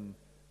heaven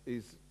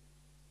is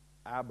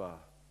Abba.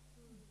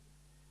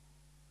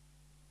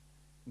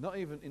 Not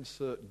even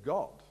insert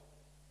God.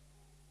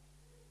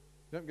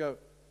 You don't go,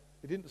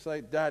 he didn't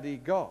say Daddy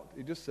God.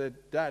 He just said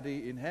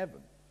Daddy in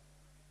heaven.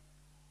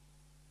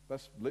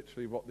 That's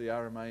literally what the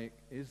Aramaic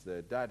is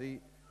there. Daddy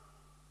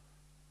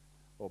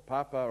or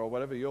Papa or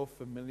whatever your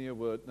familiar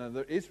word. Now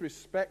there is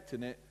respect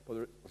in it, but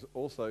there is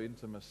also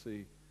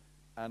intimacy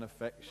and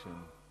affection.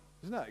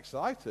 Isn't that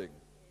exciting?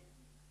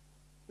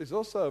 It's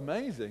also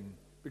amazing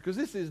because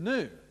this is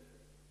new.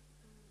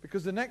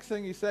 Because the next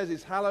thing he says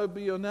is, hallowed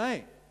be your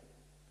name.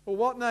 Well,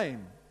 what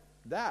name?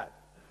 Dad.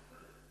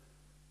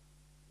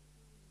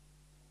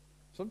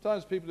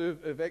 Sometimes people who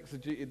have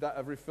exegeted that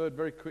have referred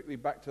very quickly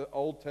back to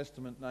Old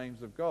Testament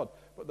names of God.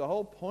 But the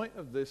whole point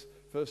of this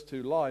first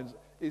two lines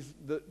is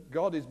that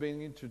God is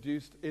being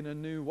introduced in a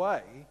new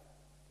way.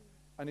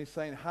 And he's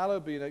saying,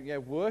 hallowed be,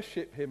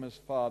 worship him as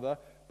Father,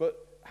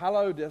 but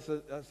hallowed as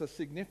a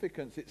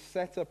significance. It's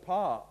set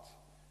apart.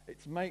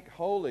 It's make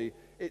holy.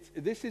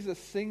 This is a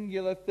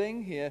singular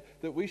thing here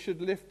that we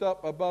should lift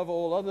up above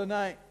all other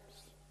names.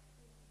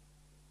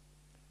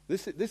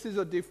 This is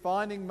a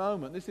defining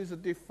moment. This is a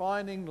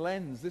defining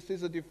lens. This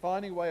is a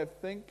defining way of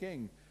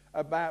thinking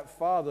about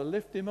Father.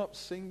 Lift him up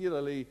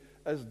singularly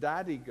as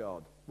Daddy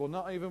God. Well,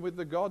 not even with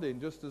the God in,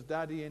 just as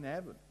Daddy in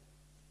heaven.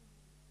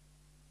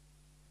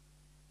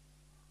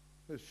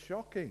 It was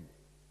shocking.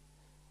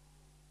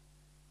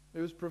 It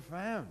was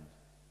profound.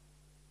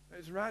 It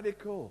was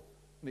radical.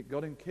 And it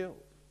got him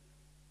killed.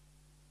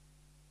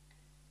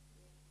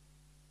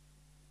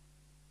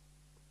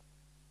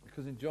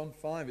 Because in John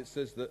 5 it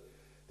says that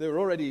they were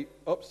already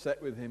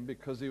upset with him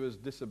because he was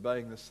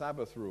disobeying the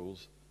Sabbath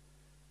rules.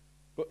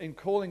 But in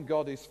calling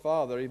God his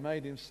Father, he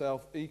made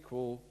himself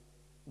equal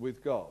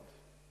with God.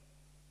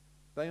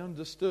 They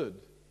understood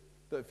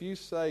that if you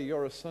say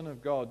you're a son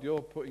of God, you're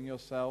putting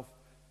yourself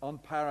on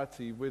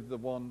parity with the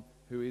one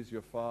who is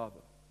your Father.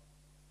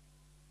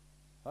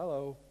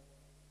 Hello.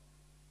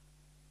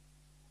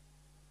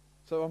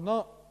 So I'm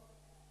not,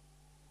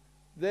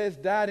 there's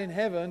Dad in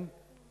heaven,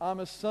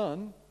 I'm a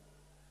son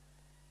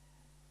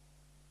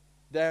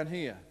down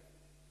here.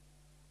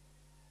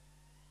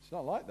 It's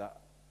not like that.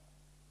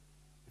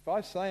 If I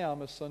say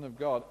I'm a son of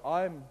God,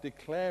 I'm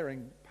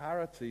declaring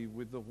parity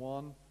with the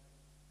one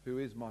who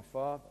is my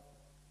Father.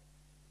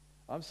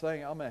 I'm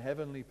saying I'm a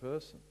heavenly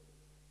person.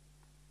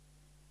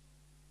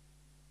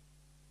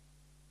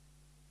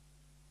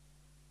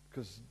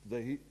 Because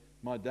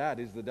my dad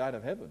is the dad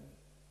of heaven.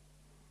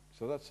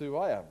 So that's who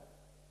I am.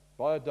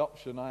 By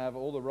adoption, I have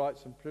all the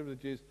rights and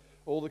privileges,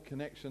 all the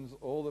connections,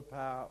 all the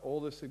power,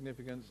 all the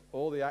significance,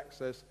 all the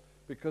access,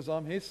 because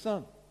I'm his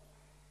son.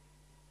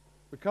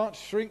 We can't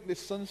shrink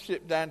this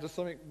sonship down to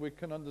something we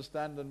can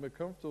understand and we're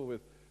comfortable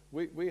with.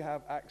 We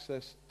have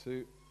access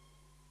to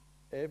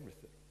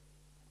everything.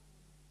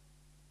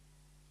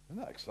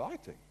 Isn't that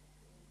exciting?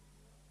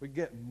 We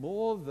get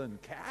more than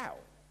cow.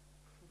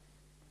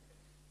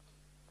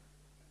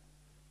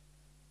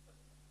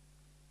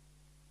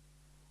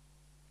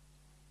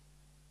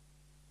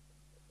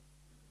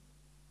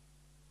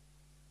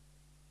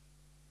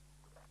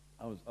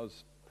 I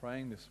was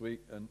praying this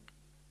week and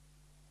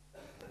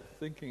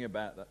thinking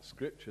about that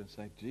scripture and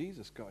saying,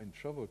 Jesus got in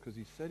trouble because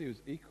he said he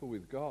was equal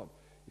with God.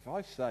 If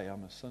I say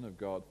I'm a son of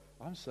God,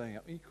 I'm saying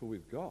I'm equal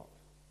with God.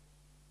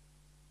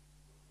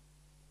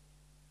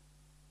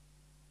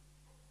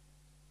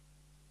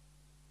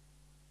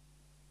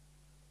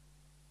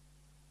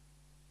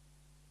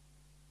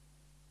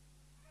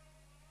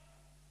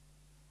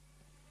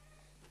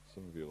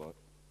 Some of you are like,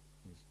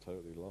 he's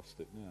totally lost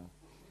it now.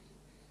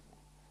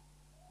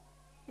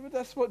 But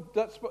that's what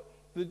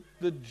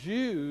the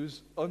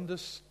Jews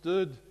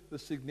understood the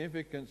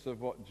significance of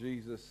what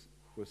Jesus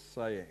was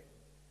saying.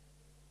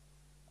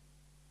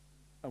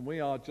 And we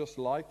are just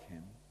like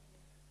him,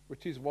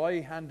 which is why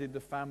he handed the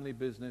family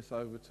business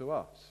over to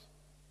us.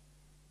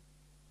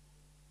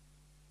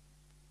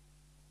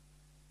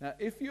 Now,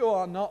 if you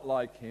are not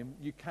like him,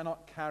 you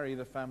cannot carry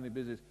the family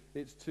business.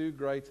 It's too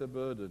great a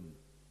burden.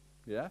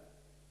 Yeah?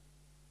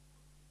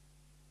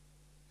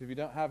 If you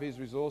don't have his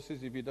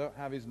resources, if you don't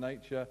have his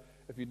nature,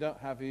 if you don't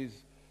have his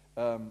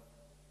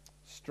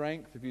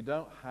strength, if you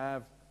don't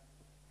have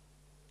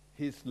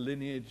his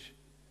lineage,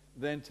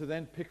 then to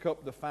then pick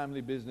up the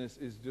family business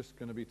is just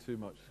going to be too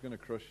much. It's going to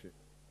crush you.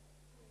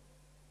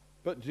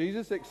 But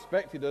Jesus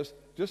expected us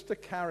just to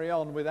carry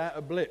on without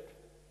a blip,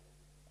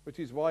 which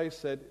is why he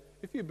said,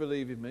 if you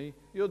believe in me,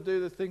 you'll do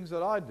the things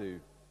that I do,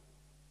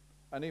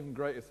 and even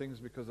greater things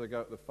because I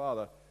go to the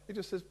Father. He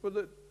just says, but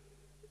look,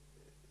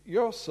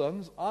 you're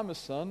sons, I'm a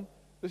son,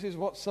 this is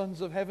what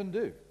sons of heaven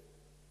do.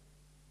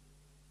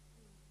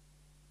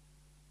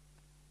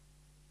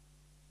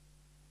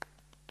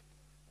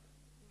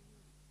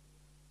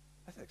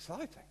 That's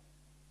exciting.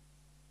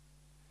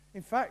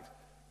 In fact,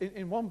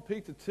 in 1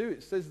 Peter 2,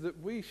 it says that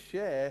we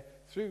share,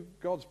 through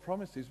God's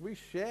promises, we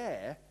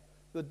share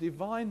the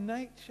divine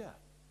nature.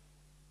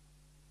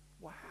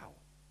 Wow.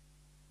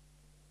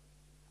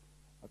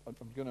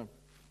 I'm going to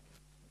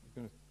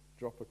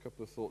drop a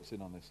couple of thoughts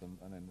in on this and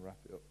then wrap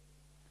it up.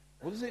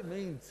 What does it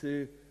mean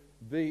to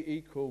be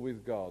equal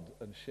with God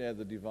and share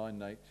the divine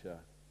nature?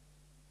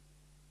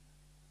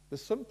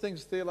 There's some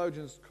things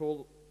theologians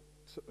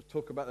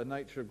talk about the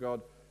nature of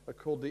God are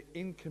called the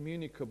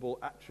incommunicable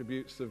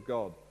attributes of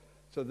God.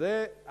 So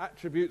they're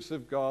attributes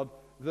of God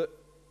that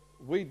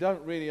we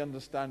don't really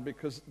understand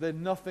because they're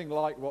nothing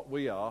like what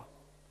we are.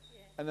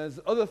 Yeah. And there's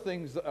other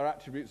things that are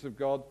attributes of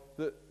God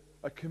that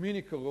are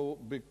communicable.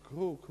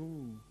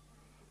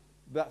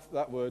 That's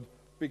that word.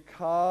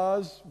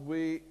 Because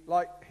we,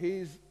 like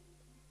his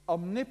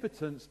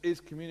omnipotence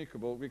is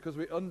communicable because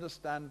we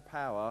understand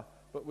power,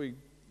 but do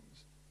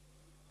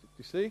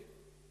you see? Yeah.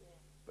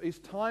 But his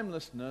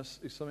timelessness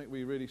is something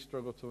we really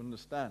struggle to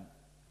understand.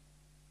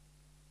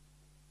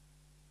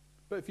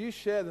 But if you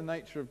share the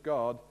nature of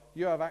God,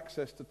 you have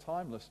access to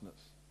timelessness.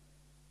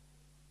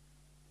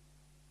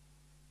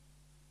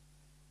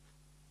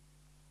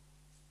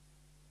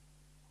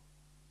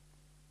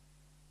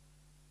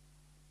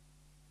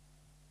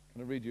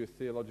 I'm going to read you a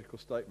theological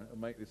statement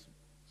and make this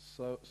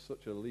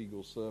such a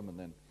legal sermon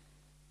then.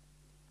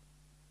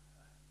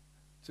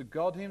 To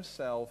God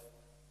himself,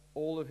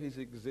 all of his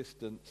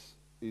existence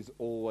is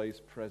always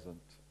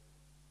present.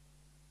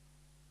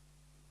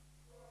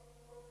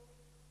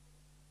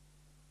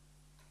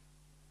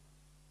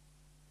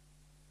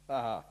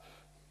 Aha.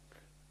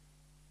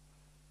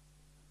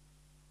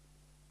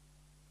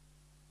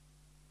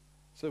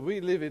 So we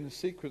live in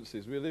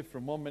sequences. We live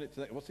from 1 minute to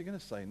the next. What's he going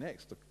to say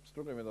next? I'm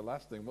struggling with the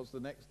last thing. What's the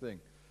next thing?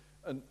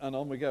 And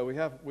on we go.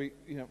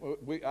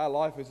 Our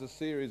life is a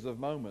series of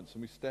moments,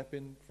 and we step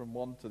in from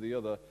one to the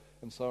other,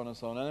 and so on and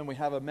so on. And then we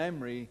have a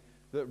memory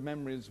that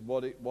remembers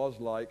what it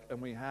was like,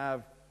 and we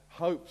have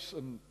hopes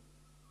and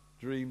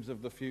dreams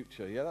of the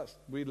future. Yeah,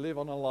 we live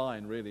on a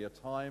line, really, a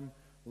time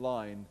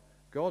line.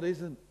 God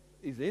is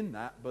in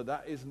that, but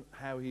that isn't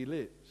how he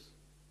lives.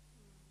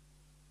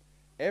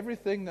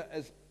 Everything that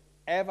has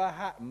ever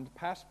happened,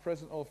 past,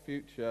 present, or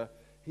future,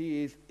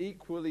 he is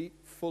equally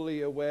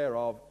fully aware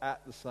of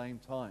at the same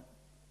time.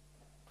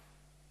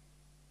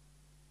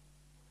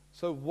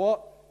 So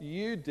what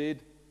you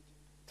did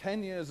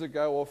 10 years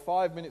ago or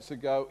 5 minutes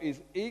ago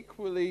is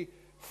equally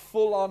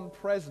full-on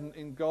present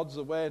in God's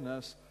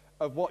awareness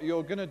of what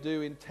you're going to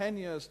do in 10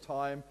 years'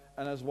 time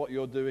and as what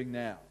you're doing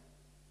now.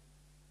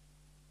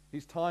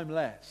 He's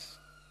timeless,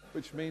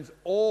 which means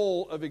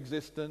all of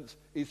existence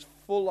is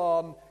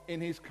full-on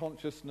in his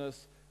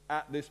consciousness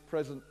at this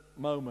present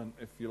moment,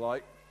 if you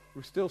like.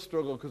 We still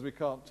struggle because we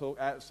can't talk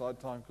outside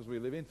time because we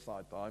live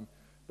inside time.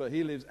 But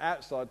he lives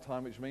outside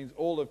time, which means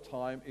all of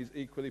time is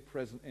equally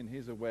present in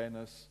his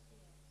awareness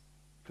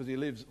because he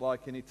lives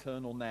like an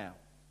eternal now.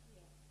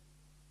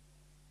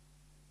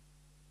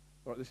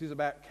 All right, this is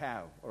about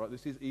cow. All right,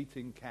 this is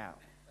eating cow.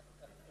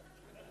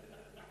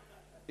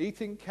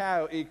 Eating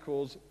cow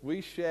equals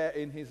we share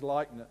in his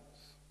likeness.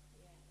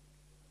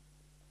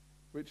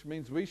 Which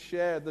means we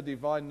share the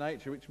divine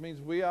nature, which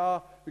means we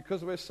are,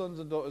 because we're sons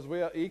and daughters,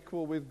 we are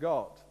equal with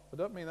God. I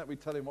don't mean that we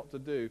tell him what to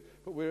do,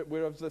 but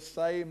we're of the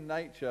same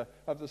nature,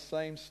 of the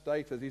same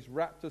status. He's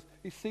wrapped us,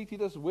 he's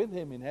seated us with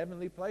him in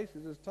heavenly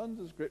places. There's tons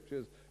of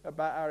scriptures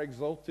about our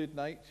exalted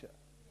nature.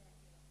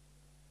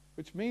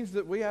 Which means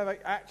that we have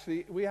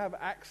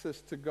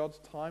access to God's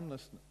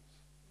timelessness.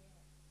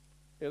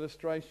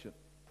 Illustration,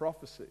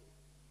 prophecy.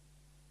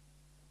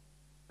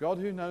 God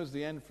who knows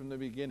the end from the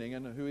beginning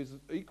and who is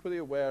equally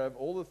aware of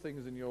all the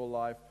things in your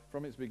life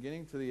from its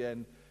beginning to the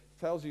end,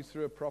 tells you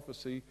through a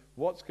prophecy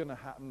what's going to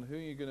happen, who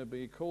you're going to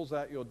be, calls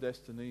out your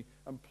destiny,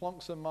 and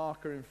plonks a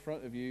marker in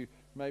front of you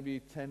maybe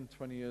 10,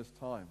 20 years'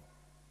 time,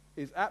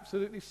 is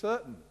absolutely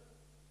certain.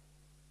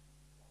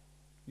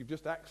 You've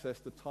just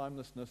accessed the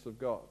timelessness of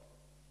God.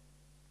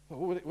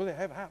 Well, will it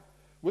ever happen?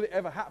 Will it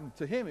ever happen?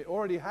 To him, it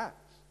already has.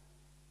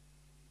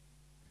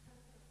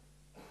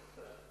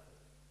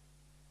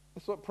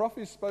 That's what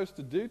prophecy is supposed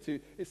to do to you.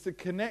 It's to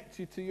connect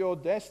you to your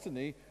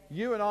destiny.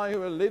 You and I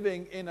who are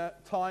living in a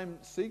time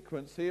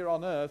sequence here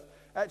on earth,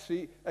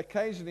 actually,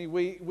 occasionally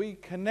we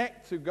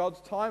connect to God's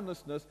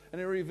timelessness,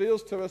 and it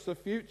reveals to us a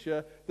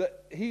future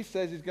that he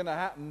says is going to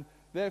happen.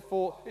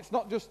 Therefore, it's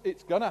not just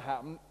it's going to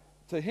happen.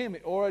 To him,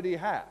 it already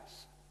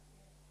has.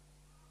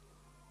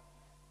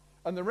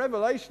 And the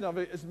revelation of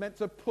it is meant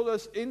to pull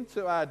us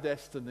into our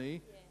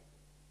destiny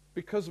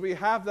because we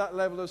have that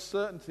level of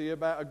certainty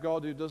about a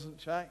God who doesn't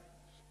change.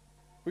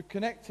 We're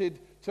connected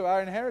to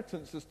our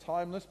inheritance as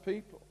timeless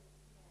people.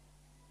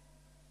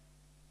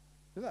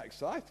 Isn't that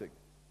exciting?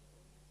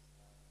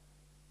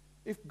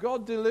 If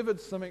God delivered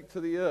something to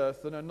the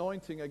earth, an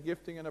anointing, a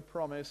gifting, and a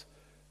promise,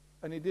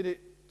 and he did it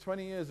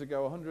 20 years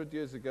ago, 100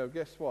 years ago,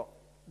 guess what?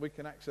 We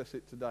can access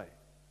it today.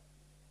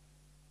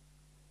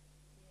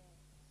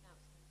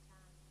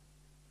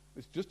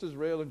 It's just as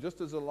real and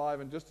just as alive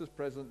and just as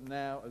present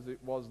now as it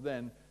was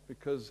then,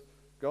 because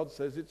God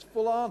says it's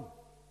full on.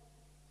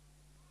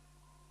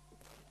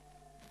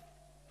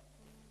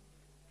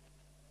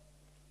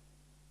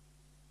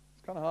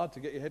 It's kind of hard to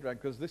get your head around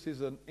because this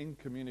is an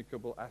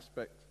incommunicable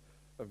aspect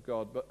of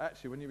God. But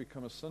actually, when you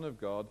become a son of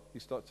God, he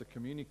starts to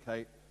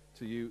communicate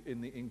to you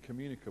in the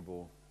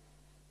incommunicable.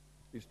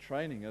 He's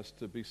training us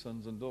to be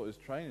sons and daughters,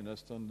 training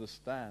us to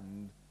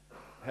understand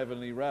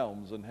heavenly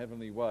realms and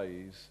heavenly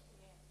ways.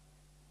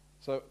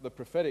 So the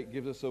prophetic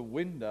gives us a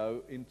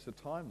window into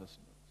timelessness.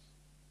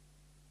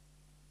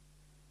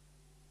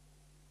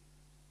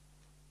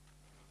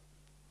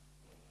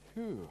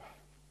 Whew.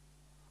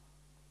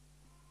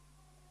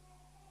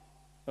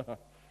 Do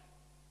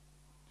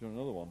you want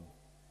another one?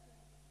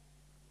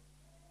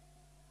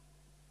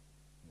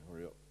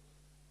 Hurry up.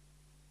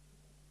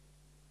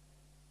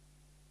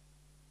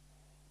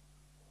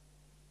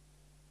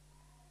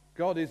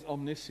 God is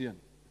omniscient.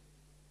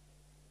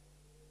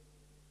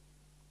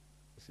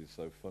 This is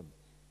so fun.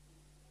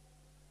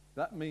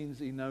 That means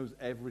he knows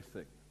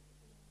everything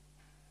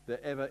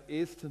that ever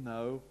is to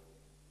know,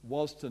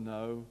 was to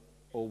know,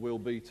 or will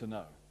be to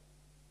know.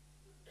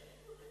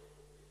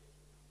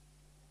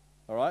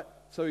 All right?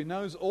 So he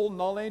knows all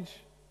knowledge,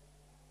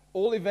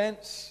 all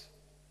events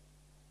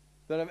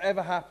that have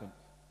ever happened.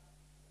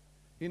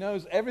 He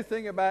knows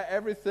everything about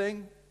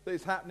everything that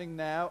is happening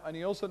now, and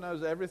he also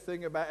knows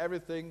everything about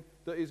everything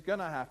that is going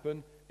to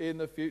happen in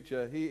the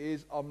future. He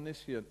is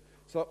omniscient.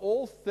 So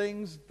all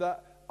things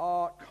that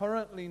are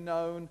currently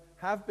known,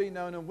 have been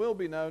known, and will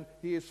be known,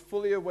 he is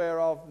fully aware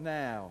of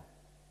now.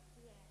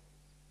 Yes.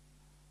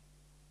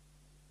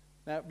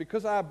 Now,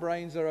 because our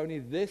brains are only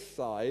this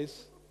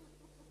size,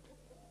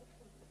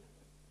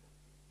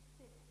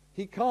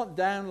 he can't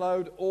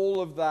download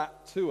all of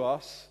that to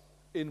us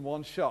in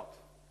one shot.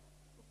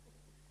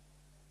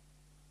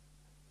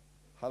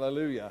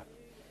 Hallelujah.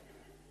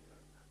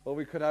 Or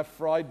we could have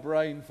fried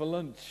brain for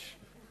lunch.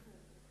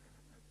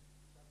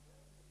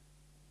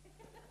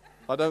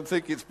 I don't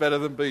think it's better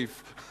than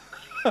beef.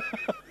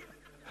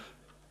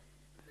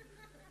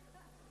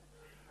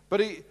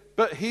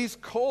 But he's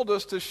called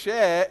us to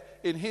share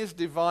in his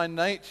divine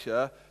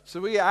nature,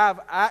 so we have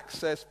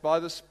access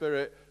by the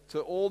Spirit to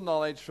all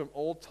knowledge from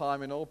all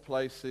time in all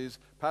places,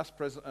 past,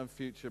 present, and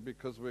future,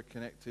 because we're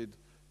connected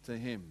to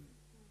him.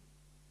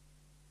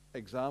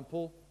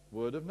 Example,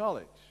 word of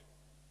knowledge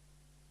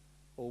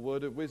or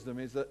word of wisdom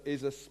is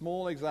a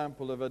small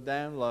example of a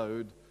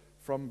download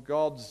from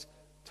God's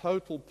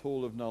total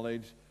pool of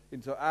knowledge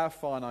into our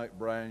finite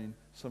brain,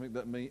 something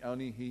that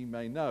only he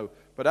may know.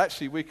 But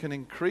actually we can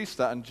increase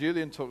that, and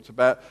Julian talked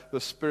about the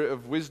spirit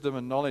of wisdom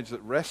and knowledge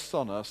that rests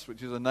on us,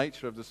 which is the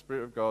nature of the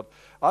Spirit of God.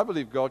 I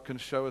believe God can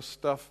show us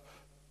stuff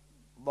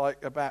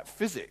like about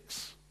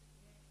physics,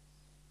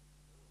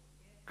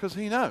 because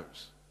he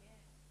knows.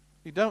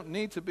 You don't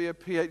need to be a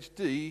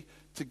PhD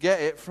to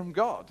get it from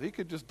God. He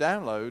could just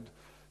download.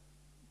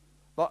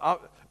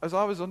 As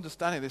I was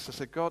understanding this, I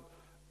said, God,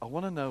 I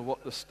want to know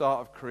what the start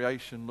of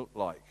creation looked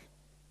like.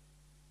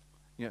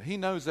 You know, he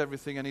knows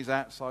everything and he's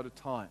outside of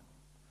time.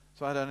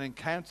 So I had an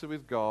encounter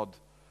with God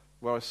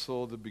where I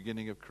saw the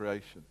beginning of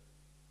creation.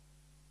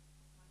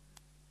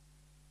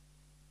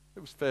 It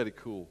was fairly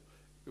cool.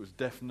 It was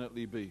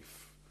definitely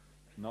beef,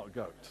 not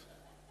goat.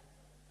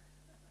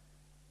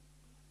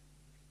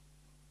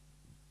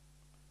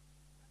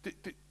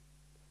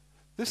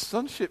 This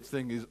sonship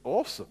thing is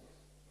awesome.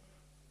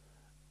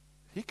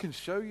 He can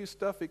show you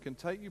stuff. He can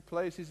take you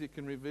places. He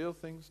can reveal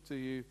things to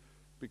you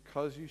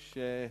because you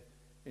share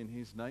in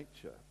his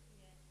nature.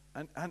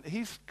 Yeah. And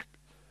he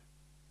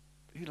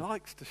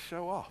likes to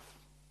show off.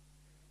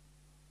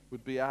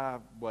 Would be our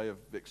way of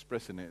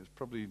expressing it. It's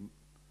probably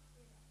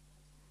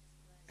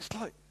It's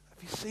like,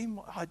 have you seen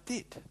what I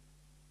did?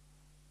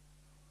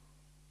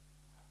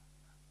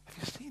 Have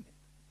you seen it?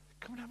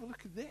 Come and have a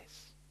look at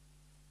this.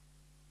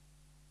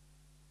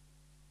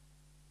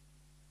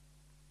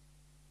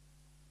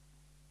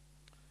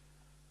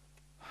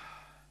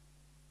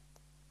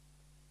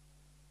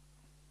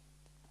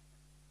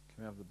 Can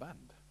we have the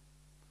band?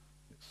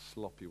 It's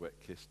sloppy wet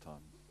kiss time.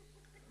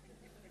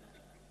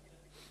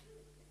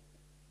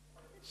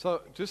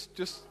 So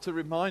just to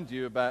remind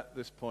you about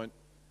this point,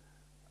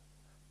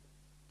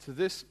 to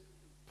this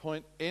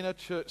point in a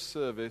church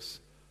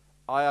service,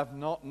 I have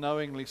not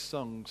knowingly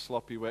sung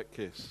Sloppy Wet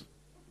Kiss.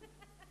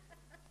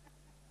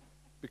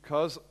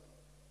 Because,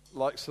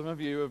 like some of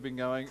you have been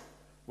going,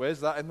 where's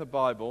that in the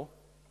Bible?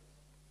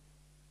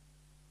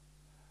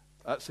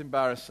 That's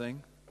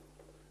embarrassing.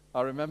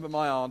 I remember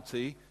my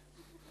auntie.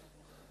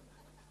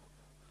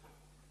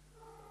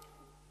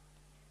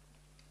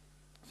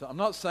 So I'm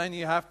not saying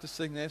you have to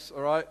sing this,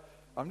 all right?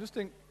 I'm just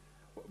thinking,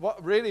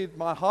 what really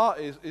my heart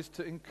is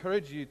to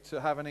encourage you to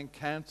have an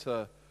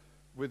encounter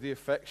with the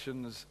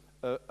affections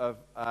of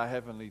our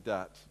Heavenly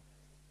Dad.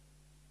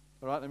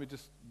 All right, let me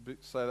just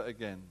say that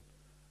again.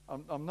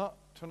 I'm not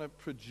trying to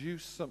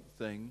produce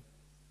something.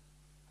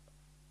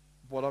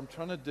 What I'm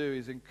trying to do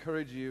is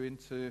encourage you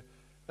into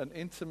an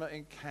intimate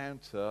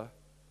encounter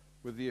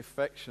with the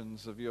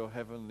affections of your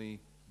Heavenly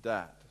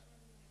Dad.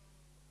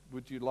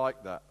 Would you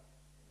like that?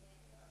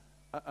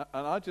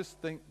 And I just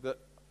think that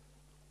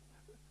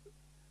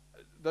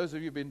those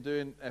of you who've been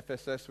doing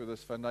FSS with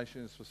us,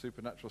 Foundations for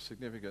Supernatural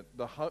Significance,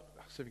 the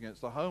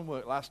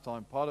homework last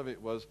time, part of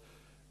it was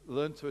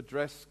learn to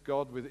address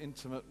God with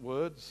intimate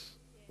words.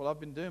 Well,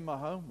 I've been doing my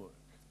homework.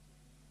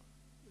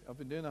 I've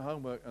been doing the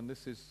homework, and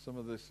some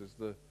of this is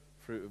the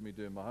fruit of me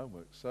doing my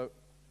homework. So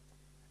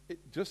it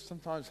just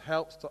sometimes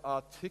helps to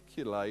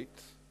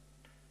articulate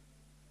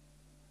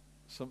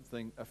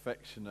something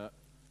affectionate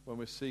when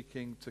we're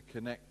seeking to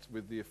connect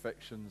with the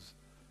affections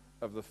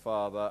of the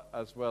Father,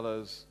 as well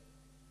as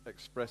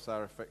express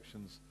our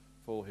affections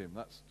for Him.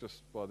 That's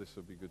just why this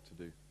would be good to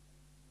do.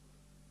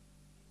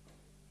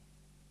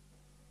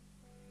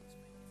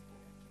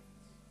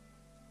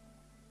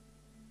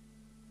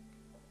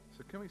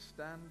 So can we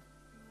stand?